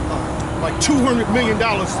 $200 million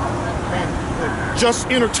on just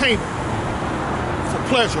entertainment. For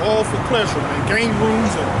pleasure, all for pleasure, man. Game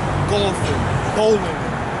rooms and golf and bowling and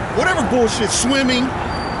whatever bullshit, swimming.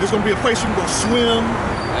 There's gonna be a place you can go swim.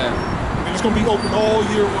 Yeah. And it's gonna be open all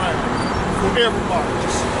year round for everybody.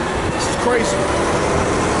 This is crazy.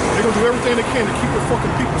 They're gonna do everything they can to keep the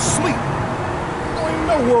fucking people asleep. They don't even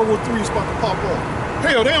know World War III is about to pop off.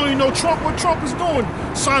 Hell, they don't even know what Trump is doing,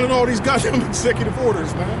 signing all these goddamn executive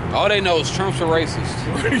orders, man. All they know is Trump's a racist.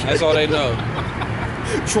 That's all they know.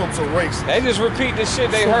 Trump's a racist. They just repeat the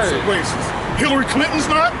shit they heard. Trump's a racist. Hillary Clinton's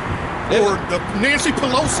not? Or the Nancy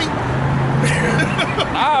Pelosi?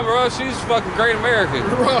 Nah, bro, she's fucking great American.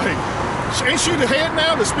 Right. Ain't she the head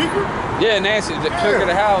now, the speaker? Yeah, Nancy, the clerk of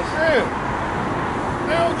the house. Yeah.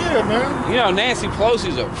 Hell yeah, man. You know, Nancy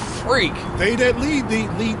Pelosi's a freak. They that lead thee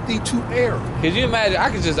to err. Could you imagine? I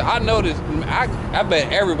noticed, I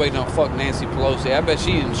bet everybody don't fuck Nancy Pelosi. I bet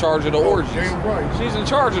she's in charge of the orgies. Damn right. She's in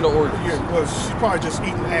charge of the orgies. Yeah, well, she's probably just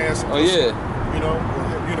eating ass. Oh, yeah. You know.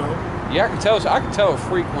 Yeah, I can tell a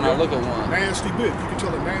freak when I look at one. Nasty bitch. You can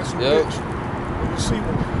tell a nasty bitch when you see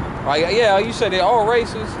one. Like, yeah, you said they're all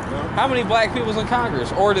racist. Yeah. How many black people's in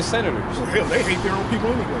Congress or the senators? Well, hell, they hate their own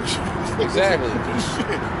people anyway. Exactly. Shit.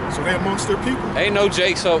 So they're amongst their people. Ain't no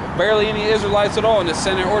Jake, so barely any Israelites at all in the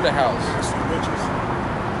Senate or the House. Nasty bitches.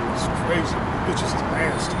 It's crazy. Bitches is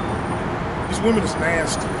nasty. These women is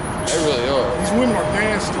nasty. They really are. These women are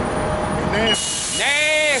nasty. They're nasty.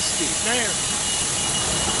 Nasty. Nasty.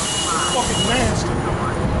 Fucking nasty.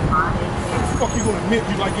 Fuck you gonna admit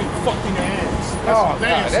you like getting fucked in the ass? That's nasty.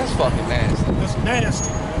 God, that's fucking nasty. That's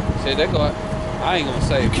nasty. Shit, they go. I ain't gonna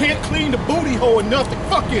say. You can't clean the booty hole or nothing.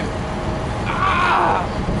 Fuck in it.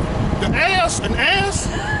 The ass,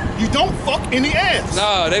 you don't fuck in the ass.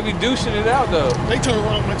 No, they be douching it out though. They turn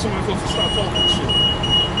around like somebody's supposed to stop talking shit.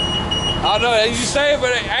 I know you say it,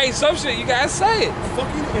 but hey, some shit you gotta say it.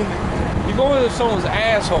 Fucking in it. You go into someone's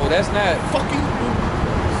asshole. That's not fucking.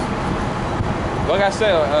 Like I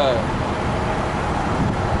said.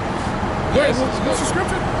 Wait, what's the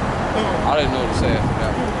scripture? I didn't know what to say after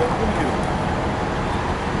that.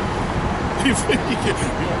 You don't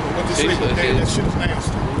know what to say, but damn, that shit is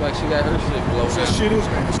nasty. Like she got her shit blown. That shit is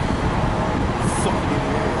nasty. Fucking in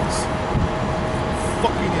the ass.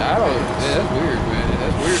 Fucking in the ass. Yeah, that's weird, man.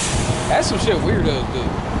 That's weird. That's some shit weirdos do.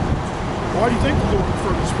 Why do you think the Lord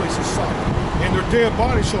referred to this place as Sodom? And their dead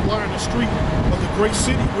bodies shall lie in the street of the great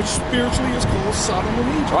city, which spiritually is called Sodom and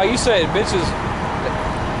Egypt. Like you said, bitches.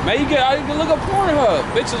 Man, you can look up Pornhub.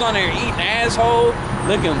 Bitches on there eating asshole,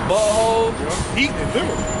 licking butthole. Yeah, eating it,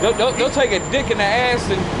 literally. They'll take a dick in the ass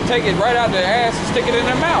and take it right out their ass and stick it in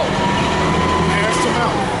their mouth. Ass to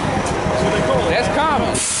mouth. That's what they call it. That's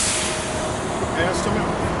common. Ass to mouth.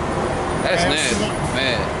 That's ass nasty,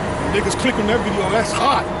 man. Niggas click on that video. That's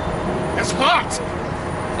hot. That's hot.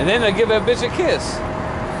 And then they give that bitch a kiss.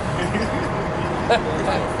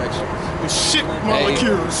 With shit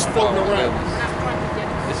molecules floating around.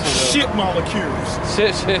 Shit molecules.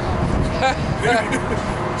 Shit.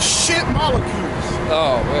 Shit molecules.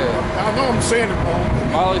 Oh, man. I know I'm saying it wrong.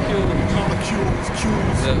 Molecules.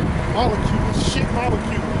 Yeah. Molecules. Shit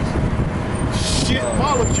molecules. Shit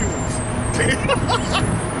molecules.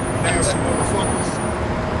 Nasty motherfuckers.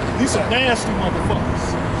 These are nasty motherfuckers.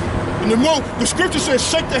 And the scripture says,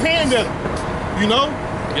 shake the hand at them. You know?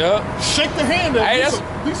 Yeah. Shake the hand at them.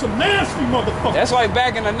 These are nasty motherfuckers. That's like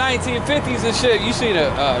back in the 1950s and shit. You seen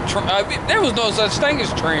there was no such thing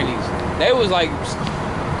as trannies. They was like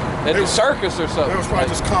the circus or something. That was probably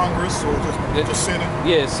just Congress or just Senate.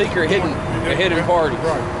 Yeah, secret hidden parties.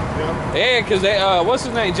 Right. Yeah, because they what's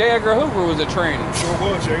his name? J. Edgar Hoover was a tranny. Sure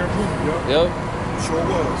was, J. Edgar Hoover. Yep. Sure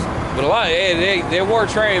was. But a lot of they were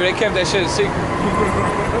tranny, but they kept that shit a secret.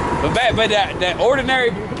 but that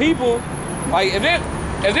ordinary people, like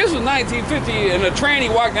if this was 1950 and a tranny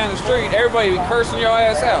walked down the street, everybody would be cursing your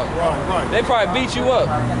ass out. Right. They probably beat you up.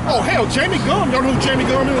 Oh hell, Jamie Gum. Y'all know who Jamie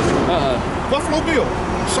Gum is? Buffalo Bill,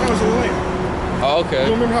 Silence of the Lamb. Oh, okay.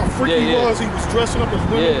 You remember how freaky he was? He was dressing up as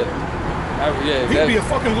women. Yeah. He'd be a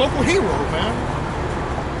fucking local hero, man.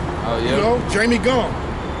 Oh yeah. You know, Jamie Gum.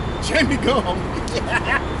 Jamie Gum.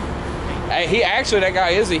 Hey, that guy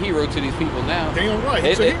is a hero to these people now. Damn right,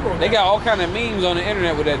 he's a hero. They now. got all kind of memes on the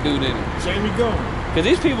internet with that dude in it. Jamie Gum. Cause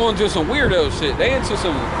these people into some weirdo shit. They into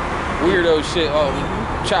some weirdo shit. Oh,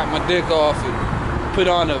 chop my dick off and put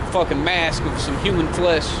on a fucking mask of some human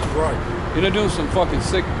flesh. Right. You know, doing some fucking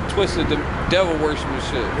sick, twisted, devil worshiping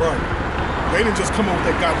shit. Right. They didn't just come up with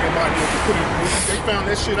that goddamn idea to put it in movies. They found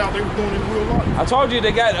that shit out. They were doing it in real life. I told you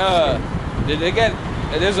they got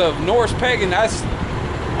there's a Norse pagan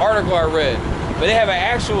article I read, but they have an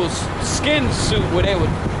actual skin suit where they would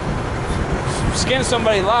skin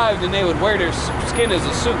somebody live, and they would wear their skin as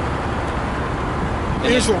a suit.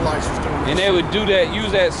 The Israelites was doing and they would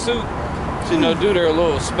use that suit to do their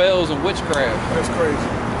little spells and witchcraft. That's crazy.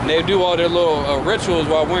 And they would do all their little rituals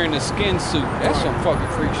while wearing the skin suit. That's some fucking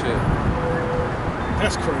freak shit.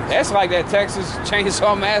 That's crazy. That's like that Texas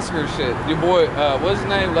Chainsaw Massacre shit. Your boy, what's his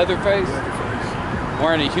name? Leatherface?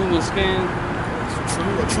 Wearing a human skin. It's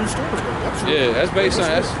a true story though. That's real. Yeah, that's based on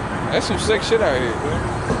that's some sick shit out here.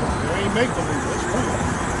 They ain't make believe. That's real.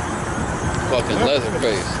 Fucking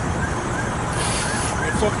Leatherface.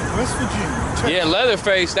 In fucking West Virginia. Texas. Yeah,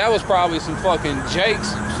 Leatherface, that was probably some fucking jakes,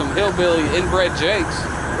 some hillbilly inbred jakes.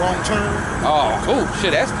 Wrong turn. Oh,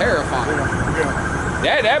 shit, that's terrifying.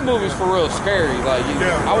 Yeah. That movie's for real scary. Like,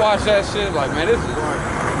 I watch that shit like, man, this is...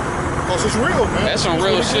 Because it's real, man. That's some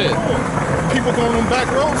real shit. People going on back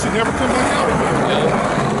roads and never come back out again.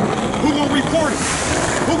 Yeah. Who gonna report it?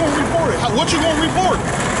 Who gonna report it? What you gonna report?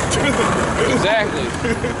 Exactly.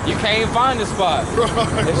 You can't even find the spot.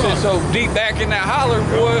 That shit's so deep back in that holler,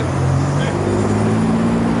 boy.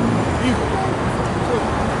 Evil.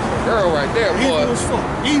 Girl right there, boy. Evil as fuck.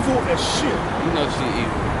 Evil as shit. You know she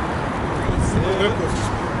evil.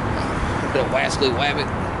 The Wascally Wabbit.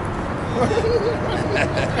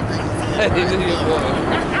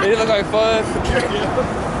 It look like fun.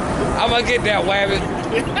 I'm gonna get that Wabbit.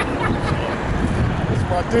 That's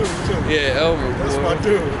my dude, too. Yeah, Elmer. That's my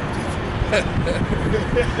dude. That's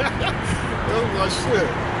my shit.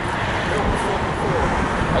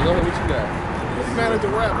 I'll go ahead, what you got? What's the man at the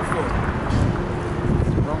rap before?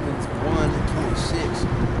 Romans 1:26.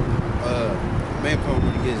 Man point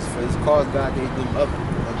when he gets for his cause God gave them up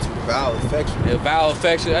unto vile affection. Yeah, vile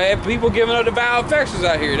affection. Hey, people giving up the vile affections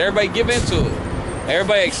out here. Everybody give into it.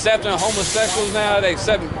 Everybody accepting homosexuals now. They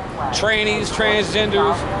accepting trannies,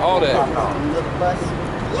 transgenders, all that.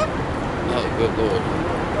 Oh, good Lord.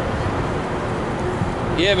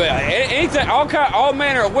 Yeah, but anything, all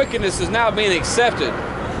manner of wickedness is now being accepted.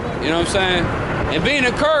 You know what I'm saying? And being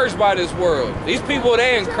encouraged by this world. These people,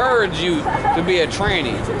 they encourage you to be a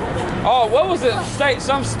tranny. Oh, what was it?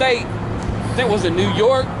 Some state, I think was it New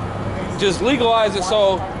York, just legalized it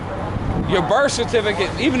so your birth certificate,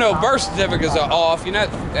 even though birth certificates are off,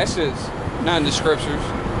 that's just not in the scriptures.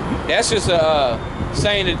 That's just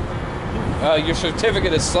saying that your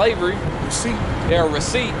certificate is slavery. Receipt. They're a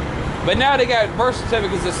receipt. But now they got birth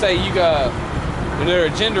certificates that say they're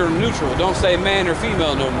gender neutral. Don't say man or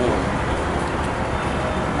female no more.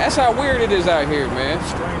 That's how weird it is out here, man.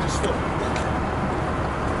 Strange as fuck.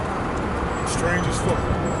 Strange as fuck.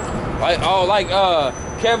 Like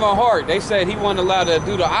Kevin Hart, they said he wasn't allowed to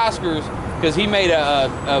do the Oscars because he made a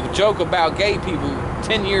joke about gay people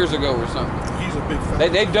 10 years ago or something. He's a big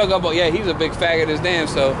faggot. They dug up, he's a big faggot as damn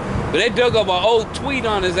so. But they dug up an old tweet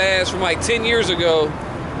on his ass from like 10 years ago.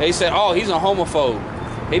 They said, oh, he's a homophobe.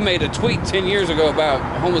 He made a tweet 10 years ago about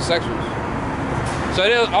homosexuals. So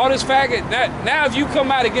all this faggot, now if you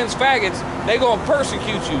come out against faggots, they gonna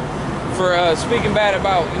persecute you for speaking bad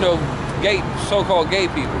about, gay, so-called gay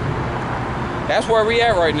people. That's where we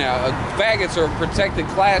at right now. Faggots are a protected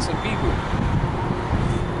class of people.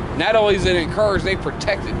 Not only is it encouraged, they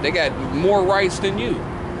protect it. They got more rights than you.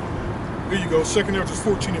 Here you go, 2 Corinthians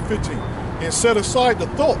 14 and 15. And set aside the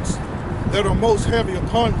thoughts that are most heavy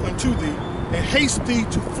unto thee, and haste thee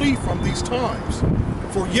to flee from these times.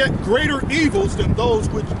 For yet greater evils than those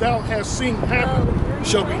which thou hast seen happen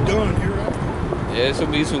shall be done hereafter. Yeah, this will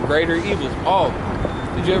be some greater evils. Oh,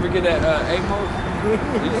 did you ever get that Amos? Did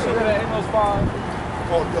you see that Amos 5?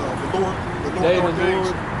 Called the Lord Day of our the days.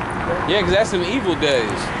 Lord. Yeah, because that's some evil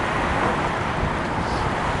days.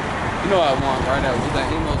 You know what I want right now? Was that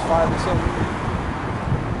Amos 5 or something?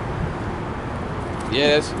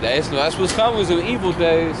 Yeah, that's what's coming, some evil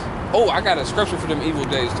days. Oh, I got a scripture for them evil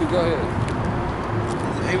days too. Go ahead.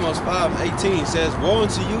 Amos 5:18 says, woe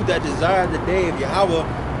unto you that desire the day of Yahweh,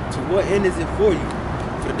 to what end is it for you?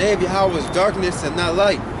 For the day of Yahweh is darkness and not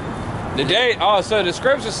light. So the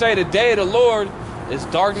scriptures say the day of the Lord is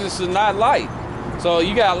darkness and not light. So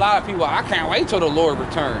you got a lot of people, I can't wait till the Lord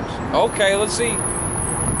returns. Okay, let's see.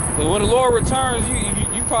 But when the Lord returns,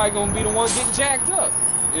 you probably gonna be the one getting jacked up,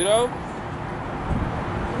 you know?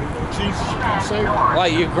 Jesus, you can't save them.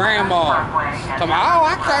 Like your grandma. Talking about, oh,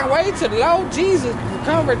 I can't wait till the Lord Jesus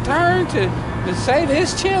come return to save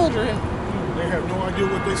his children. They have no idea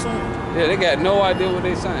what they're saying. Yeah, they got no idea what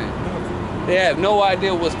they're saying. Nothing. They have no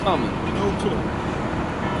idea what's coming. No clue.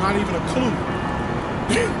 Not even a clue.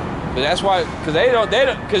 But that's why,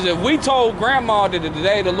 because if we told grandma that the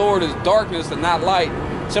day of the Lord is darkness and not light,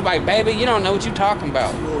 somebody, baby, you don't know what you're talking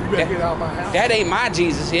about. Oh, you better get out of my house. That ain't my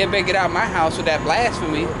Jesus. You better get out of my house with that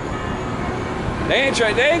blasphemy. They ain't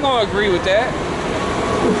gonna agree with that.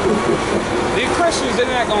 These Christians, they're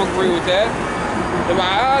not gonna agree with that. They're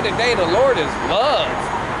like, oh, the day of the Lord is love.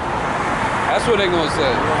 That's what they're gonna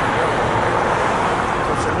say.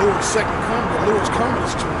 Because the Lord's second coming, the Lord's coming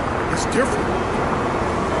is it's different.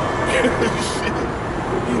 Shit.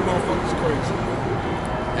 These motherfuckers crazy.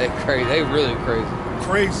 They're crazy. They really crazy.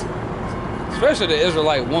 Crazy. Especially the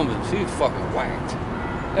Israelite woman. She's fucking whacked.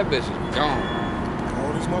 That bitch is gone.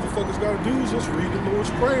 All these motherfuckers gotta do is just read the Lord's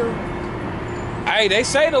Prayer. Hey, they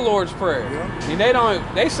say the Lord's Prayer. Yeah.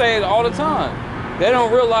 And they say it all the time. They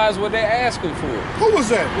don't realize what they're asking for. Who was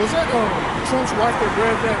that? Was that Trump's wife that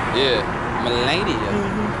read that? Yeah. Melania.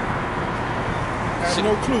 Has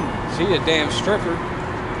no clue. She a damn stripper.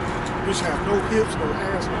 Bitch have no hips, no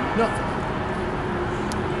ass, no nothing.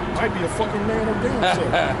 Might be a fucking man or damn self.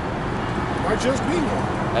 Might just be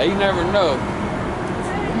one. Hey, you never know.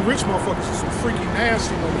 Them rich motherfuckers are some freaky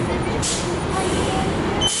nasty motherfuckers.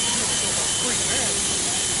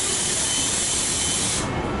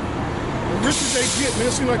 The richer they get, man,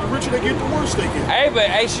 it seems like the richer they get, the worse they get. Hey, but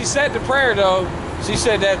hey, she said the prayer though. She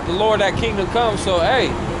said that the Lord, that kingdom comes. So hey,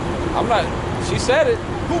 I'm not. She said it.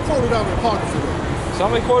 Who quoted out the Apocrypha though?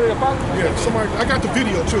 Somebody quoted the Apocrypha. Yeah, somebody. I got the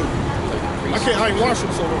video too. I ain't watched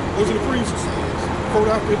it so long. Was it the priests? Quote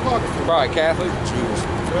out the Apocrypha. Probably Catholic. Jews.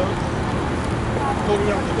 Yeah. Quoted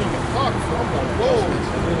out the thing Apocrypha. I'm like, whoa.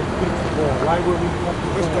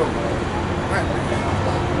 Let's go.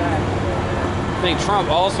 I think Trump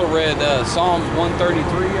also read Psalms 133,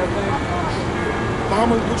 I think.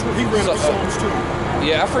 Obama, which one? He read the Psalms too.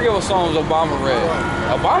 Yeah, I forget what Psalms Obama read.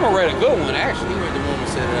 Right. Obama read a good one, actually. He read the one that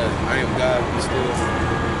said, I am God, be still.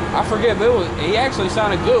 I forget, but he actually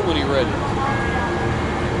sounded good when he read it.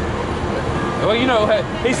 Well, you know,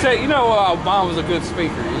 he said, you know, Obama's a good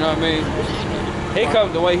speaker, you know what I mean? He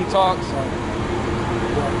comes the way he talks.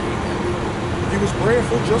 He was bred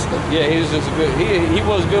for just that. Yeah, he was just a good, he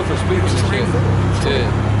was good for speaking. He trained for it. Yeah.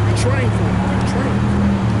 He trained for it. He trained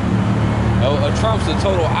for it. Trump's the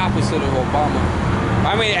total opposite of Obama.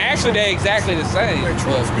 I mean, actually, they're exactly the same. Hey,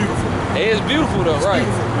 Trump's beautiful. It is beautiful, though, It's right?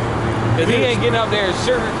 beautiful, man. Because he ain't getting up there and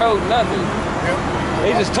sugarcoating nothing. Yeah.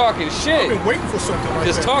 He just talking I've shit. been waiting for something like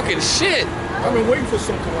Just that. talking shit. I've been waiting for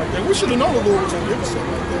something like that. We should have known the Lord was going to give us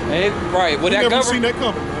something like that. Right. With We that never seen government. that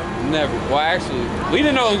coming, man. Never. Well, actually, we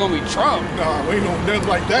didn't know it was going to be Trump. Nah, we ain't know nothing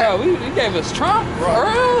like that. Bro, he gave us Trump? Right, For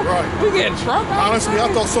real? right. We getting Trump out Honestly, I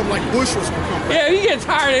thought something like Bush was going to come back. Yeah, you get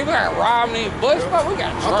tired of it. We got Romney, Bush, but we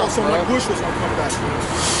got I Trump, thought something bro. like Bush was going to come back, man.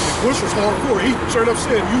 And Bush was hardcore. He straight up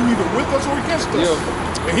said, you either with us or against us. Yeah.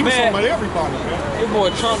 And he was Man. talking about everybody, man. That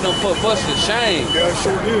boy Trump done put Bush to shame. Yeah, it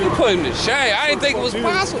sure did. He put him to shame. I didn't think it was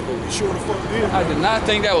possible. He sure the fuck did. I did not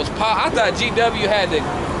think that was possible. I thought GW had the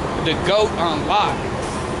GOAT on lock.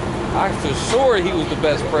 I for sure he was the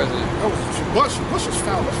best president. That was Bush was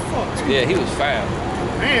foul as fuck, too. Yeah, he was foul.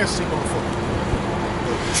 Nasty motherfucker.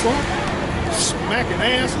 Trump smacking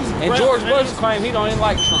asses. And George Bush claimed he don't even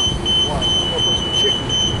like Trump. Wow, motherfuckers kicking.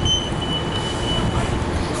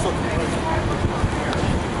 It's fucking crazy.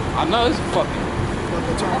 I know it's fucking. Let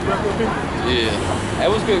the time back up in. Yeah. That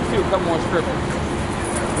was good. A couple more scriptures.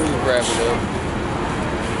 We can grab it up.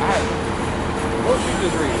 What did you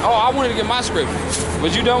just read? Oh, I wanted to get my scripture.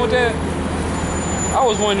 Was you done with that? I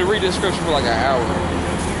was wanting to read this scripture for like an hour.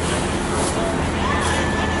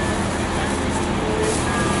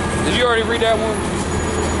 Did you already read that one?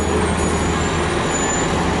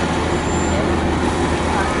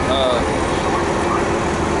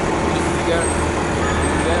 You got it?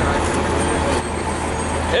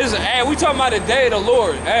 Hey, we talking about the day of the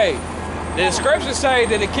Lord. Hey, the scriptures say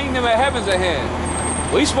that the kingdom of heaven's at hand.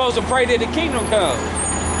 We supposed to pray that the kingdom comes.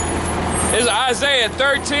 It's Isaiah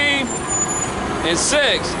 13 and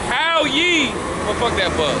 6. How ye, well, fuck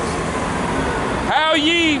that buzz. How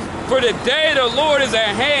ye, for the day of the Lord is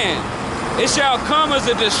at hand. It shall come as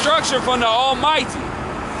a destruction from the Almighty.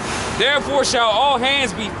 Therefore shall all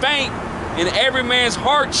hands be faint, and every man's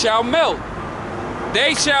heart shall melt.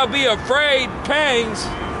 They shall be afraid pangs,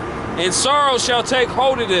 and sorrow shall take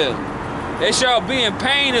hold of them. They shall be in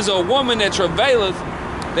pain as a woman that travaileth,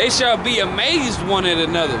 They shall be amazed one at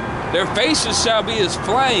another. Their faces shall be as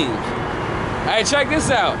flames. Hey, check this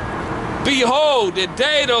out. Behold, the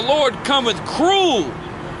day the Lord cometh cruel,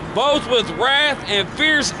 both with wrath and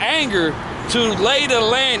fierce anger, to lay the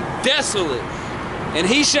land desolate. And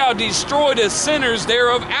he shall destroy the sinners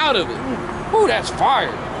thereof out of it. Ooh, that's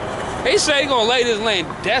fire. He say he gonna lay this land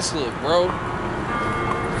desolate, bro.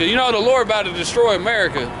 Cause you know the Lord about to destroy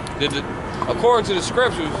America. According to the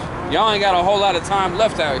scriptures, y'all ain't got a whole lot of time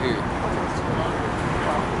left out here.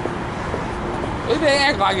 They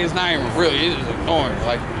act like it's not even real. It's just ignoring it.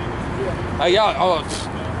 Like y'all, oh,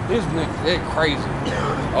 these niggas, they're crazy.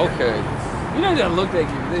 Okay. You know, just looked at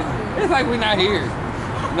you. It's like we not here.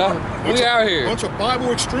 No, we out here. Bunch of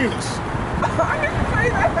Bible extremists.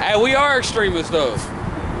 Hey, we are extremists, though.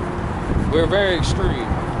 We're very extreme.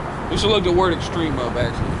 We should look the word extreme up,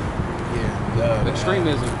 actually. Yeah.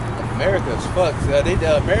 Extremism. America's fucked.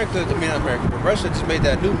 Russia just made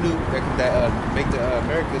that new nuke that make the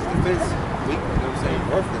America's defense weak. You know what I'm saying?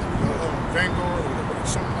 Worthless. Vanguard or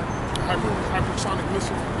something like hypersonic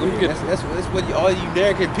missile. That's what all you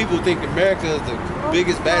American people think. America is the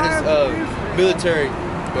biggest, baddest military,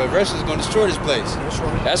 but Russia's gonna destroy this place. That's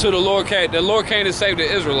right. That's what the Lord came. The Lord came to save the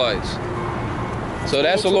Israelites. So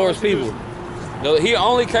that's the Lord's people. No, he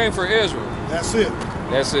only came for Israel. That's it.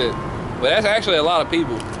 That's it. But that's actually a lot of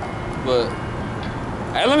people. But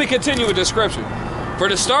and let me continue with the scripture. For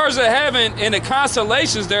the stars of heaven and the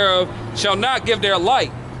constellations thereof shall not give their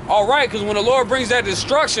light. All right, because when the Lord brings that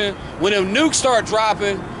destruction, when them nukes start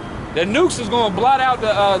dropping, the nukes is going to blot out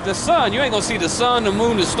the sun. You ain't going to see the sun, the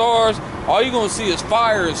moon, the stars. All you're going to see is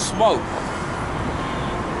fire and smoke.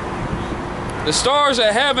 The stars of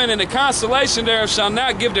heaven and the constellation thereof shall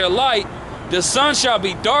not give their light. The sun shall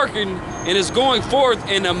be darkened in its going forth,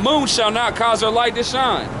 and the moon shall not cause her light to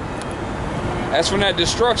shine. That's from that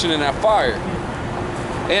destruction and that fire.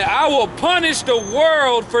 And I will punish the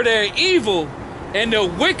world for their evil and the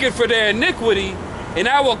wicked for their iniquity, and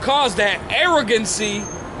I will cause the arrogancy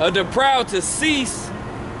of the proud to cease,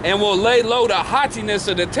 and will lay low the haughtiness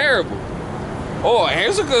of the terrible. Oh,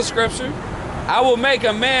 here's a good scripture. I will make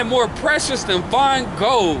a man more precious than fine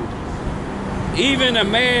gold, even a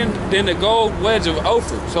man than the gold wedge of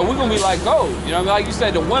Ophir. So we're gonna be like gold. You know what I mean? Like you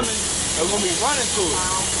said, the women are gonna be running to it.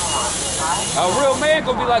 A real man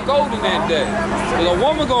gonna be like gold in that day. Because a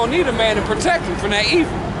woman gonna need a man to protect him from that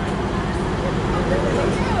evil.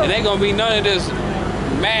 And ain't gonna be none of this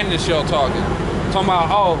madness y'all talking about,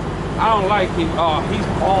 oh, I don't like him, oh, he's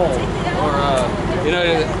bald. Or, you know,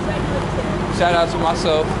 shout out to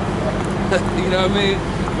myself. You know what I mean?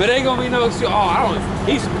 But ain't gonna be no, oh, I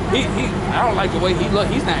don't like the way he look,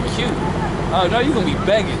 he's not cute. Oh, no, you gonna be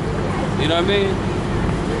begging. You know what I mean?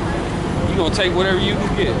 You gonna take whatever you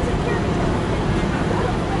can get.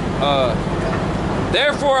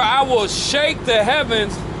 Therefore I will shake the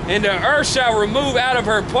heavens, and the earth shall remove out of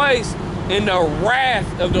her place in the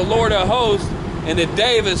wrath of the Lord of hosts, in the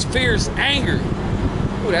day of his fierce anger.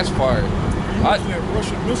 Ooh, that's fire. That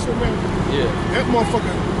Russian missile, man? Yeah. That motherfucker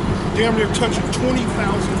damn near touching 20,000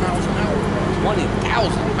 miles an hour.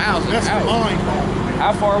 20,000 miles an That's hour? That's mind-boggling.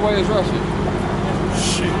 How far away is Russia?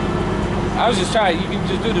 Shit. I was just trying, you can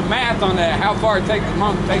just do the math on that, how far it takes the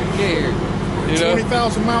month to take to get here. You know?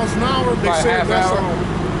 20,000 miles an hour, they said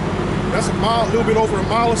that's a mile, a little bit over a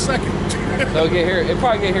mile a second. So it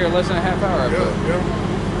probably get here in less than a half hour. Yeah.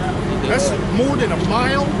 That's more than a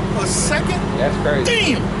mile a second? That's crazy.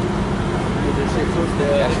 Damn!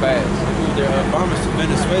 That's fast. Their bombers to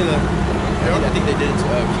Venezuela. I think they did it to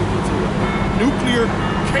Cuba too. Nuclear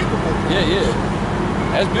capable. Yeah.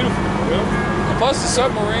 That's beautiful. Yeah. Plus the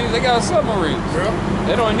submarines, they got submarines. Yeah.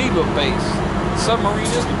 They don't need a base. Submarine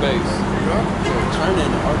is the base. Yeah. China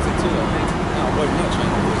in the Arctic too, I think. No, it wasn't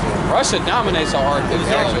China. Russia dominates the Arctic,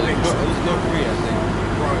 actually. It was North Korea, I think.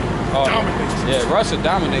 Right. Oh, Dominates. yeah, Russia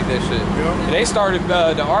dominate that shit. Yeah. They started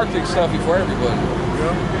the Arctic stuff before everybody.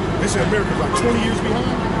 Yeah. They said America's like 20 years behind.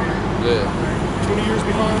 Yeah. 20 years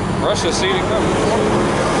behind. Russia seen it coming.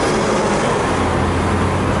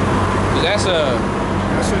 That's a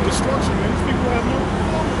destruction, man. These people have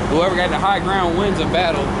no. Whoever got the high ground wins a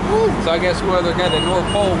battle. Woo. So I guess whoever got the North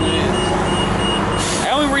Pole wins.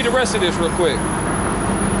 I only read the rest of this real quick.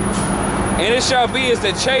 And it shall be as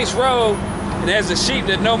the chase road, and as the sheep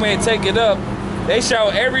that no man take it up, they shall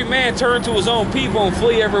every man turn to his own people and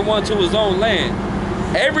flee everyone to his own land.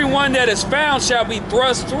 Everyone that is found shall be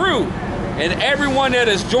thrust through, and everyone that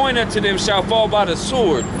is joined unto them shall fall by the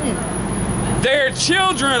sword. Their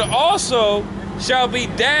children also shall be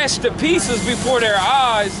dashed to pieces before their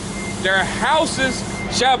eyes. Their houses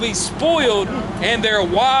shall be spoiled, and their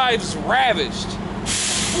wives ravished.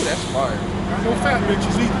 Ooh, that's fire. Got no fat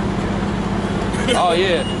bitches either. Oh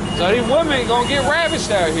yeah. So these women gonna get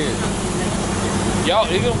ravished out here. Y'all,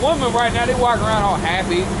 these women right now, they walk around all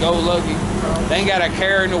happy, go lucky. They ain't got a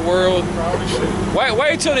care in the world.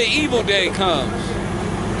 Wait till the evil day comes.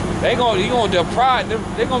 You gonna deprive.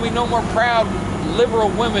 They're gonna be no more proud liberal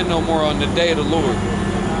women no more on the day of the Lord.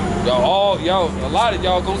 A lot of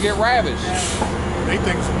y'all gonna get ravished. They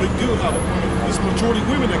think it's a big deal how it's majority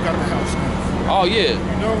women that got the house now. Oh yeah.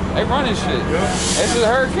 You know? They running shit. Yeah. This is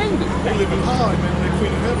her kingdom. They living high, man. They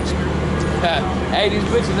queen of heaven spirit. Hey, these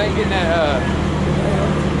bitches ain't getting that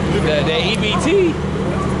the EBT.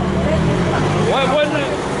 What wasn't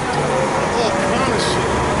it? All kind of shit.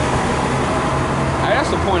 Hey,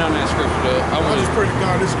 that's the point on that scripture though. I just pray to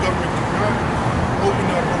God this government can open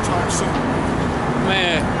up no time soon.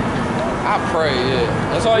 Man, I pray, yeah.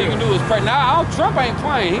 That's all you can do is pray. Now, Trump ain't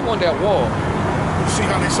playing. He want that wall. You see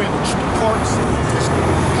how they say the parks just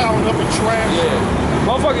piling up in trash? Yeah.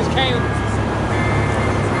 Motherfuckers can't.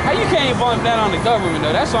 How you can't bump that on the government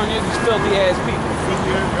though? That's on you, these filthy ass people.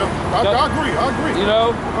 Yeah. I agree. You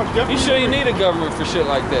know, you sure you need a government for shit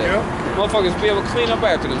like that. Yeah. Motherfuckers be able to clean up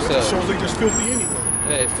after themselves. That shows they just filthy anyway.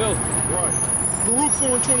 Yeah, filthy. Right. Baruch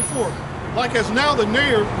 4:24. Like as now the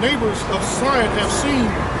neighbors of Zion have seen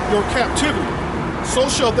your captivity, so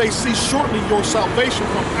shall they see shortly your salvation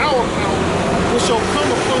from our power, which shall come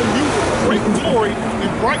upon you with great glory and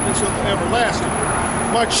brightness of the everlasting.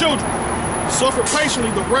 My children, suffer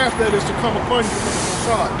patiently the wrath that is to come upon you from the Most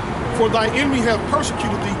High. For thy enemy hath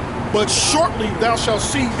persecuted thee, but shortly thou shalt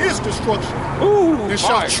see his destruction, and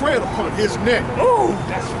shalt tread upon his neck. Ooh,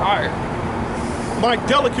 that's fire. My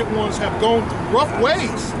delicate ones have gone through rough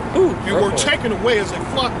ways, and were taken away as a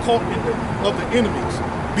flock caught in of the enemies.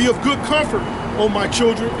 Be of good comfort, O my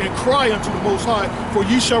children, and cry unto the Most High, for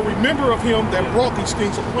ye shall remember of him that brought these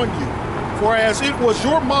things upon you. For as it was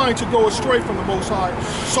your mind to go astray from the Most High,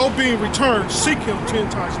 so being returned, seek him 10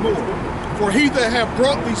 times more. For he that hath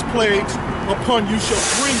brought these plagues upon you shall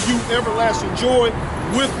bring you everlasting joy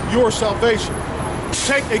with your salvation.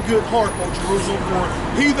 Take a good heart, O Jerusalem, for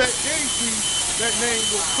he that gave thee that name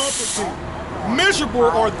will comfort thee. Miserable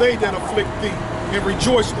are they that afflict thee, and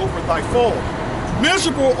rejoice over thy fall.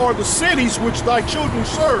 Miserable are the cities which thy children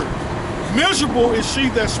serve. Miserable is she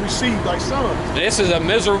that's received thy sons. This is a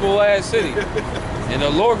miserable ass city, and the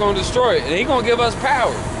Lord gonna destroy it, and He gonna give us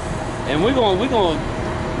power, and we gonna.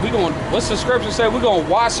 What's the scripture say? We're gonna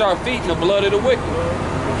wash our feet in the blood of the wicked.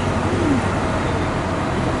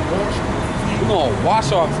 We're gonna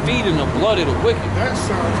wash our feet in the blood of the wicked. That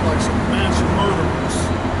sounds like some mass murderers.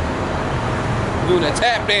 Doing a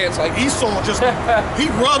tap dance like Esau just he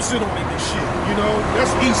rubs it on him and shit. You know, that's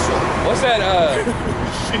Esau. What's that?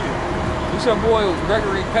 Shit. Some boy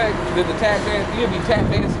Gregory Peck did the tap dance. You'll be tap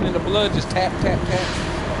dancing in the blood, just tap, tap, tap.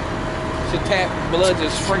 Should tap, blood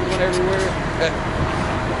just sprinkling everywhere.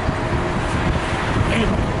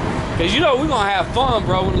 Cause you know we're gonna have fun,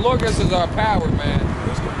 bro. When the Lord gives us our power, man,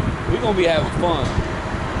 we're gonna be having fun.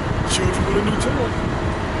 Children with a new toy.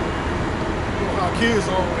 You know how kids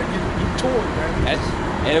are when they get a new toy,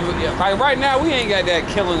 man. Like right now, we ain't got that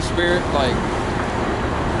killing spirit. Like,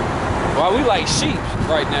 well, we like sheep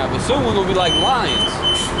right now, but soon we're gonna be like lions,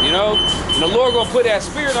 you know? And the Lord gonna put that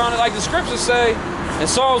spirit on it, like the scriptures say in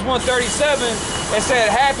Psalms 137. It said,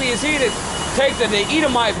 "Happy is he that take the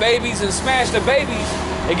Edomite babies and smash the babies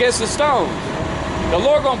against the stones." The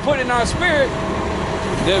Lord gonna put in our spirit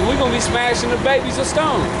that we're gonna be smashing the babies of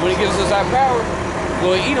stones when He gives us our power.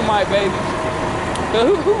 Little Edomite babies. But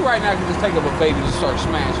who right now can just take up a baby and start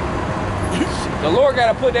smashing? The Lord got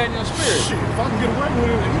to put that in your spirit. Shit, if I can get away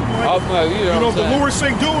with it, you know if the Lord say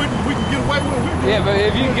do it, we can get away with it. We'll do yeah, but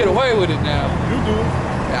if you can get away with it now, you do it.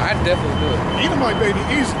 Yeah, I'd definitely do it. Edomite baby,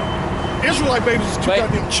 easy. Israelite babies is too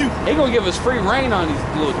goddamn cute. He gonna give us free reign on these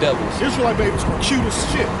little devils. Israelite babies are cute as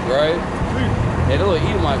shit. Right? Yeah, the little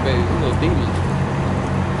Edomite babies, the little demons.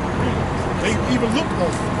 They even look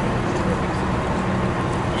like it.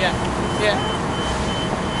 Yeah.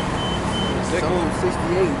 Psalm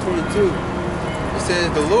 68:22. It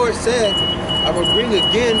says, "The Lord said, I will bring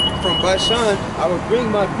again from Bashan, I will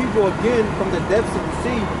bring my people again from the depths of the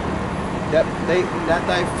sea, that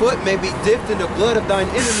thy foot may be dipped in the blood of thine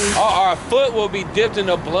enemies." Our foot will be dipped in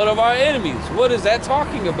the blood of our enemies. What is that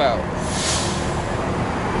talking about?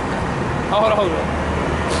 Hold on.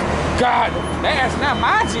 God, that's not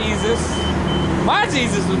my Jesus. My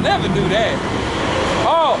Jesus would never do that.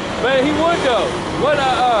 Oh, but He would though.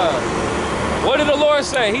 What did the Lord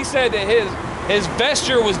say? He said that his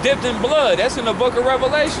vesture was dipped in blood. That's in the book of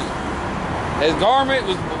Revelation. His garment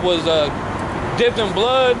was dipped in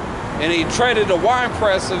blood, And he treaded the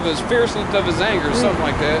winepress of his fierceness of his anger, or something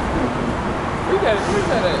like that. Read that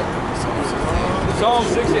at. Psalm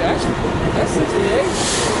 60. Actually, that's 68.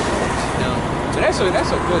 But that's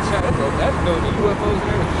a good chat. That's good. The UFOs and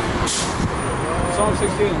everything. Psalm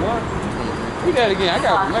 68:1. Read that again. I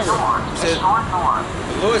gotta remember. Said,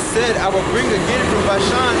 the Lord said, I will bring again from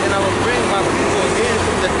Bashan, and I will bring my people again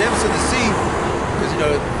from the depths of the sea. Because, you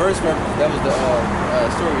know, the first one, that was the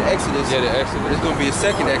story of Exodus. Yeah, the Exodus. There's going to be a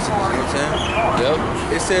second Exodus, you know what I'm saying?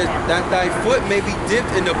 Yep. It says, that thy foot may be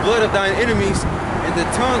dipped in the blood of thine enemies, and the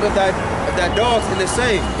tongue of thy dogs in the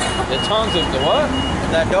same. The tongues of the what?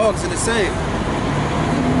 Of thy dogs in the same.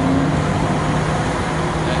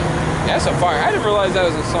 That's a fire. I didn't realize that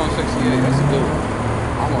was in Psalm 68. That's a good one.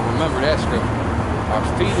 I'm going to remember that scripture. Our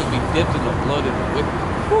feet will be dipped in the blood of the wicked.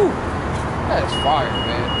 Whew. That's fire,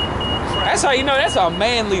 man. That's how you know that's a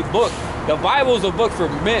manly book. The Bible's a book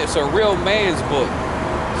for men. It's a real man's book.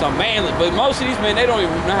 It's a manly. But most of these men, they don't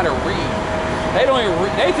even know how to read. They don't even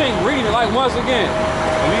they think reading, like once again,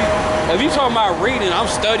 if you talking about reading, I'm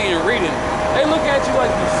studying and reading, they look at you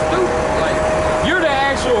like you're stupid. Like, you're the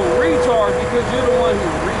actual retard because you're the one who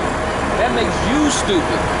reads. That makes you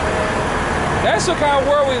stupid. That's the kind of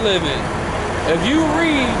world we live in. If you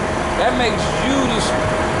read, that makes you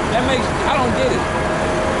I don't get it.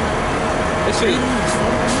 It's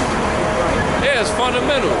yeah, it's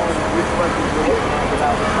fundamental.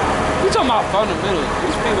 We talking about fundamentals.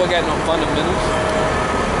 These people got no fundamentals.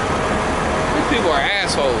 These people are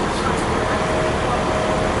assholes.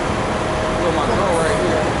 Look at my girl right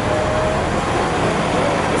here.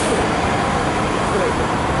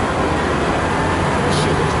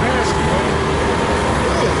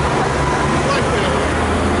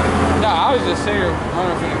 No, I was just saying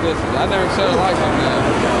running from the distance. I never said it like that.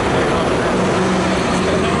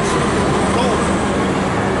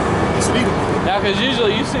 Now, because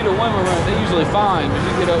usually you see the women run, they're usually fine, but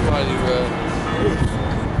you get up on you, bro.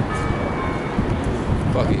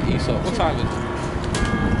 Fuck it, Esau. What time is it?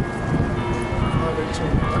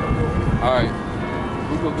 Alright.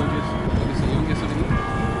 We gonna go get something to eat?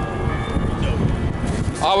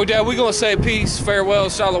 Alright, with that, we gonna say peace, farewell,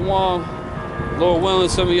 shalom. Lord willing,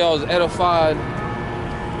 some of y'all is edified,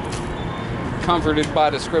 comforted by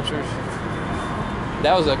the scriptures.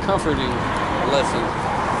 That was a comforting lesson.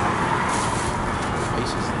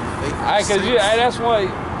 Cause that's why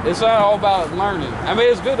it's not all about learning. I mean,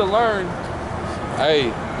 it's good to learn.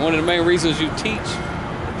 Hey, one of the main reasons you teach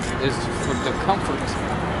is for the comfort.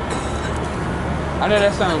 I know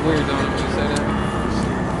that sounds weird, though, when you say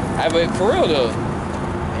that. But for real though,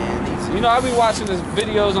 you know, I be watching these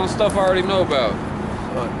videos on stuff I already know about.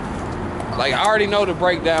 Like, I already know the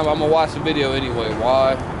breakdown, but I'm gonna watch the video anyway.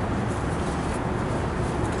 Why?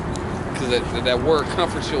 Because that word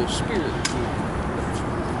comforts your spirit.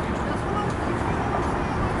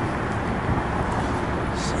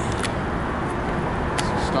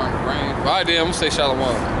 It's starting to rain. All right, then, I'm gonna say shalom.